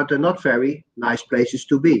 but they're not very nice places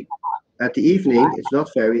to be. At the evening, it's not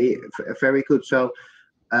very good. So.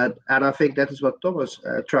 And I think that is what Thomas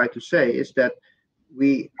tried to say, is that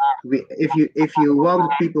if you want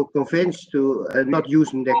people convinced to not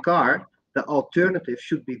using their car, the alternative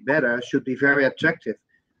should be better, should be very attractive.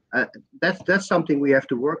 That's something we have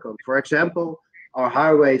to work on. For example, our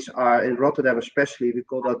highways are in Rotterdam, especially we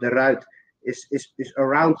call that the route, is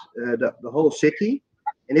around the whole city.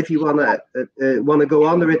 And if you wanna go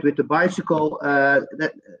under it with the bicycle,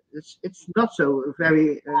 that it's not so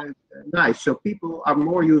very nice. So people are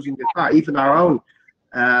more using the car, even our own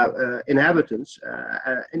inhabitants,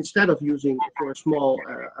 instead of using for small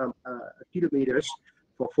kilometers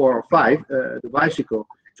for 4 or 5 the bicycle.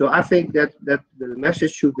 So I think that the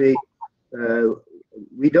message should be,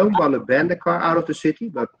 we don't want to ban the car out of the city,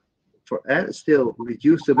 but for still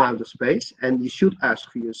reduce the amount of space. And you should ask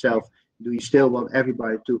for yourself, do you still want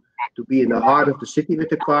everybody to be in the heart of the city with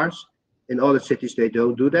the cars? In other cities, they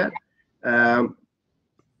don't do that.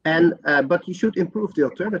 But you should improve the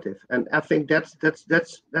alternative. And I think that's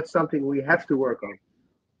something we have to work on.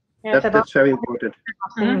 Yeah, that's very important.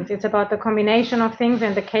 It's about the combination of things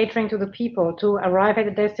and the catering to the people to arrive at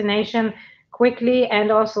the destination quickly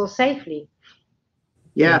and also safely.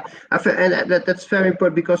 Yeah, and that's very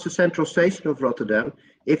important, because the central station of Rotterdam,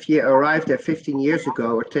 if you arrived there 15 years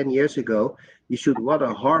ago or 10 years ago, you should, what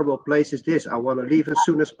a horrible place is this? I want to leave as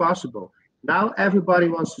soon as possible. Now everybody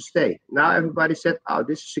wants to stay. Now everybody said, oh,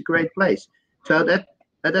 this is a great place. So that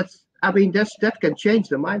can change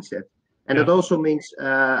the mindset. And it also means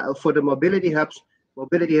for the mobility hubs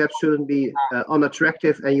shouldn't be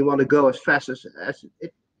unattractive, and you want to go as fast as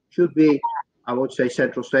it should be. I won't say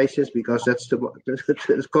central stations, because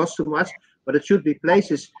it costs too much, but it should be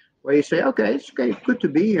places where you say, okay, it's okay, good to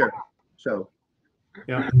be here. So,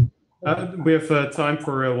 yeah, we have time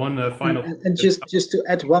for one final. And just to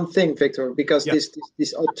add one thing, Victor, because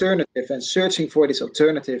this alternative and searching for these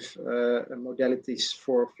alternative modalities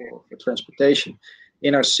for transportation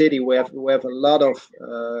in our city, we have a lot of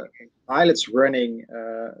pilots running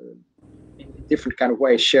in different kind of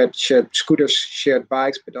ways, shared scooters, shared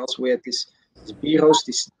bikes, but also we had these bureaus,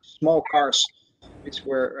 these small cars, which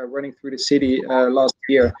were running through the city last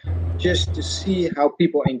year, just to see how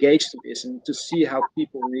people engage to this and to see how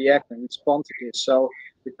people react and respond to this. So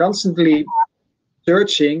we're constantly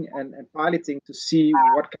searching and piloting to see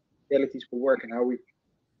what kind of modalities will work and how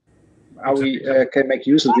we can make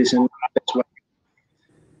use of this in the best way.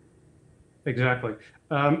 Exactly.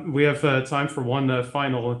 We have time for one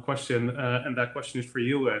final question, and that question is for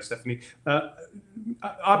you, Stefanie.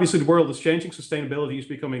 Obviously, the world is changing. Sustainability is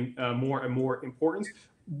becoming more and more important.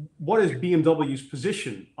 What is BMW's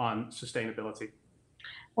position on sustainability?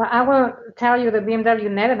 Well, I will tell you the BMW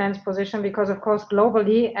Netherlands position, because, of course,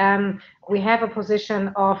 globally, we have a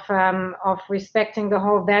position of respecting the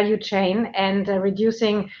whole value chain and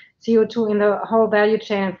reducing CO2 in the whole value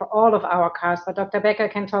chain for all of our cars. But Dr. Becker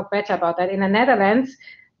can talk better about that. In the Netherlands,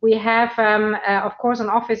 we have, of course, an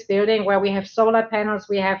office building where we have solar panels.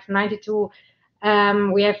 We have 92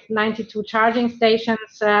 charging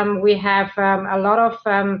stations. We have a lot of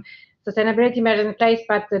sustainability measures in place,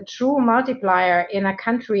 but the true multiplier in a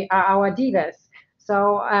country are our dealers.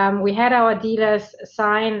 So we had our dealers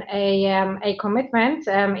sign a commitment.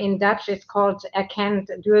 In Dutch, it's called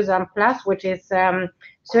Erkend Duurzaam Plus, which is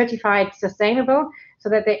certified sustainable, so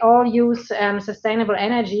that they all use sustainable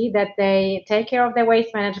energy, that they take care of their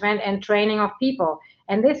waste management and training of people.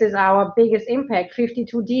 And this is our biggest impact.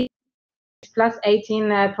 52 dealers plus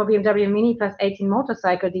 18 for BMW Mini, plus 18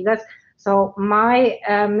 motorcycle dealers. So my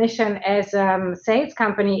mission as a sales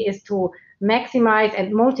company is to maximize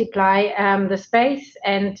and multiply the space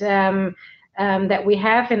and that we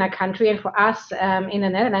have in a country, and for us in the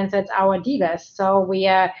Netherlands, that's our dealers. So we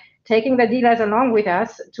are taking the dealers along with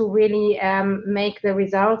us to really make the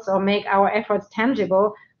results or make our efforts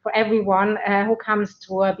tangible for everyone who comes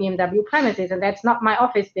to a BMW premises. And that's not my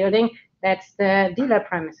office building, that's the dealer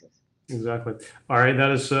premises. Exactly. All right,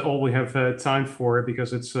 that is all we have time for,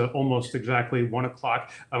 because it's almost exactly 1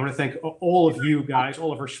 o'clock. I want to thank all of you guys,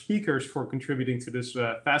 all of our speakers, for contributing to this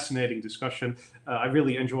fascinating discussion. I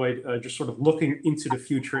really enjoyed just sort of looking into the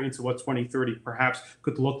future, into what 2030 perhaps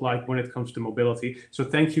could look like when it comes to mobility. So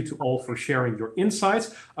thank you to all for sharing your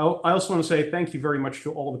insights. I also want to say thank you very much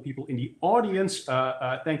to all the people in the audience.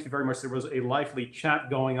 Thank you very much. There was a lively chat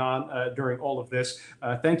going on during all of this.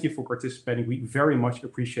 Thank you for participating. We very much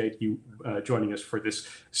appreciate you joining us for this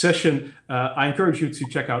session. I encourage you to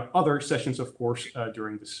check out other sessions, of course,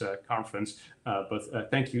 during this conference. But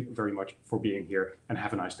thank you very much for being here, and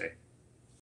have a nice day.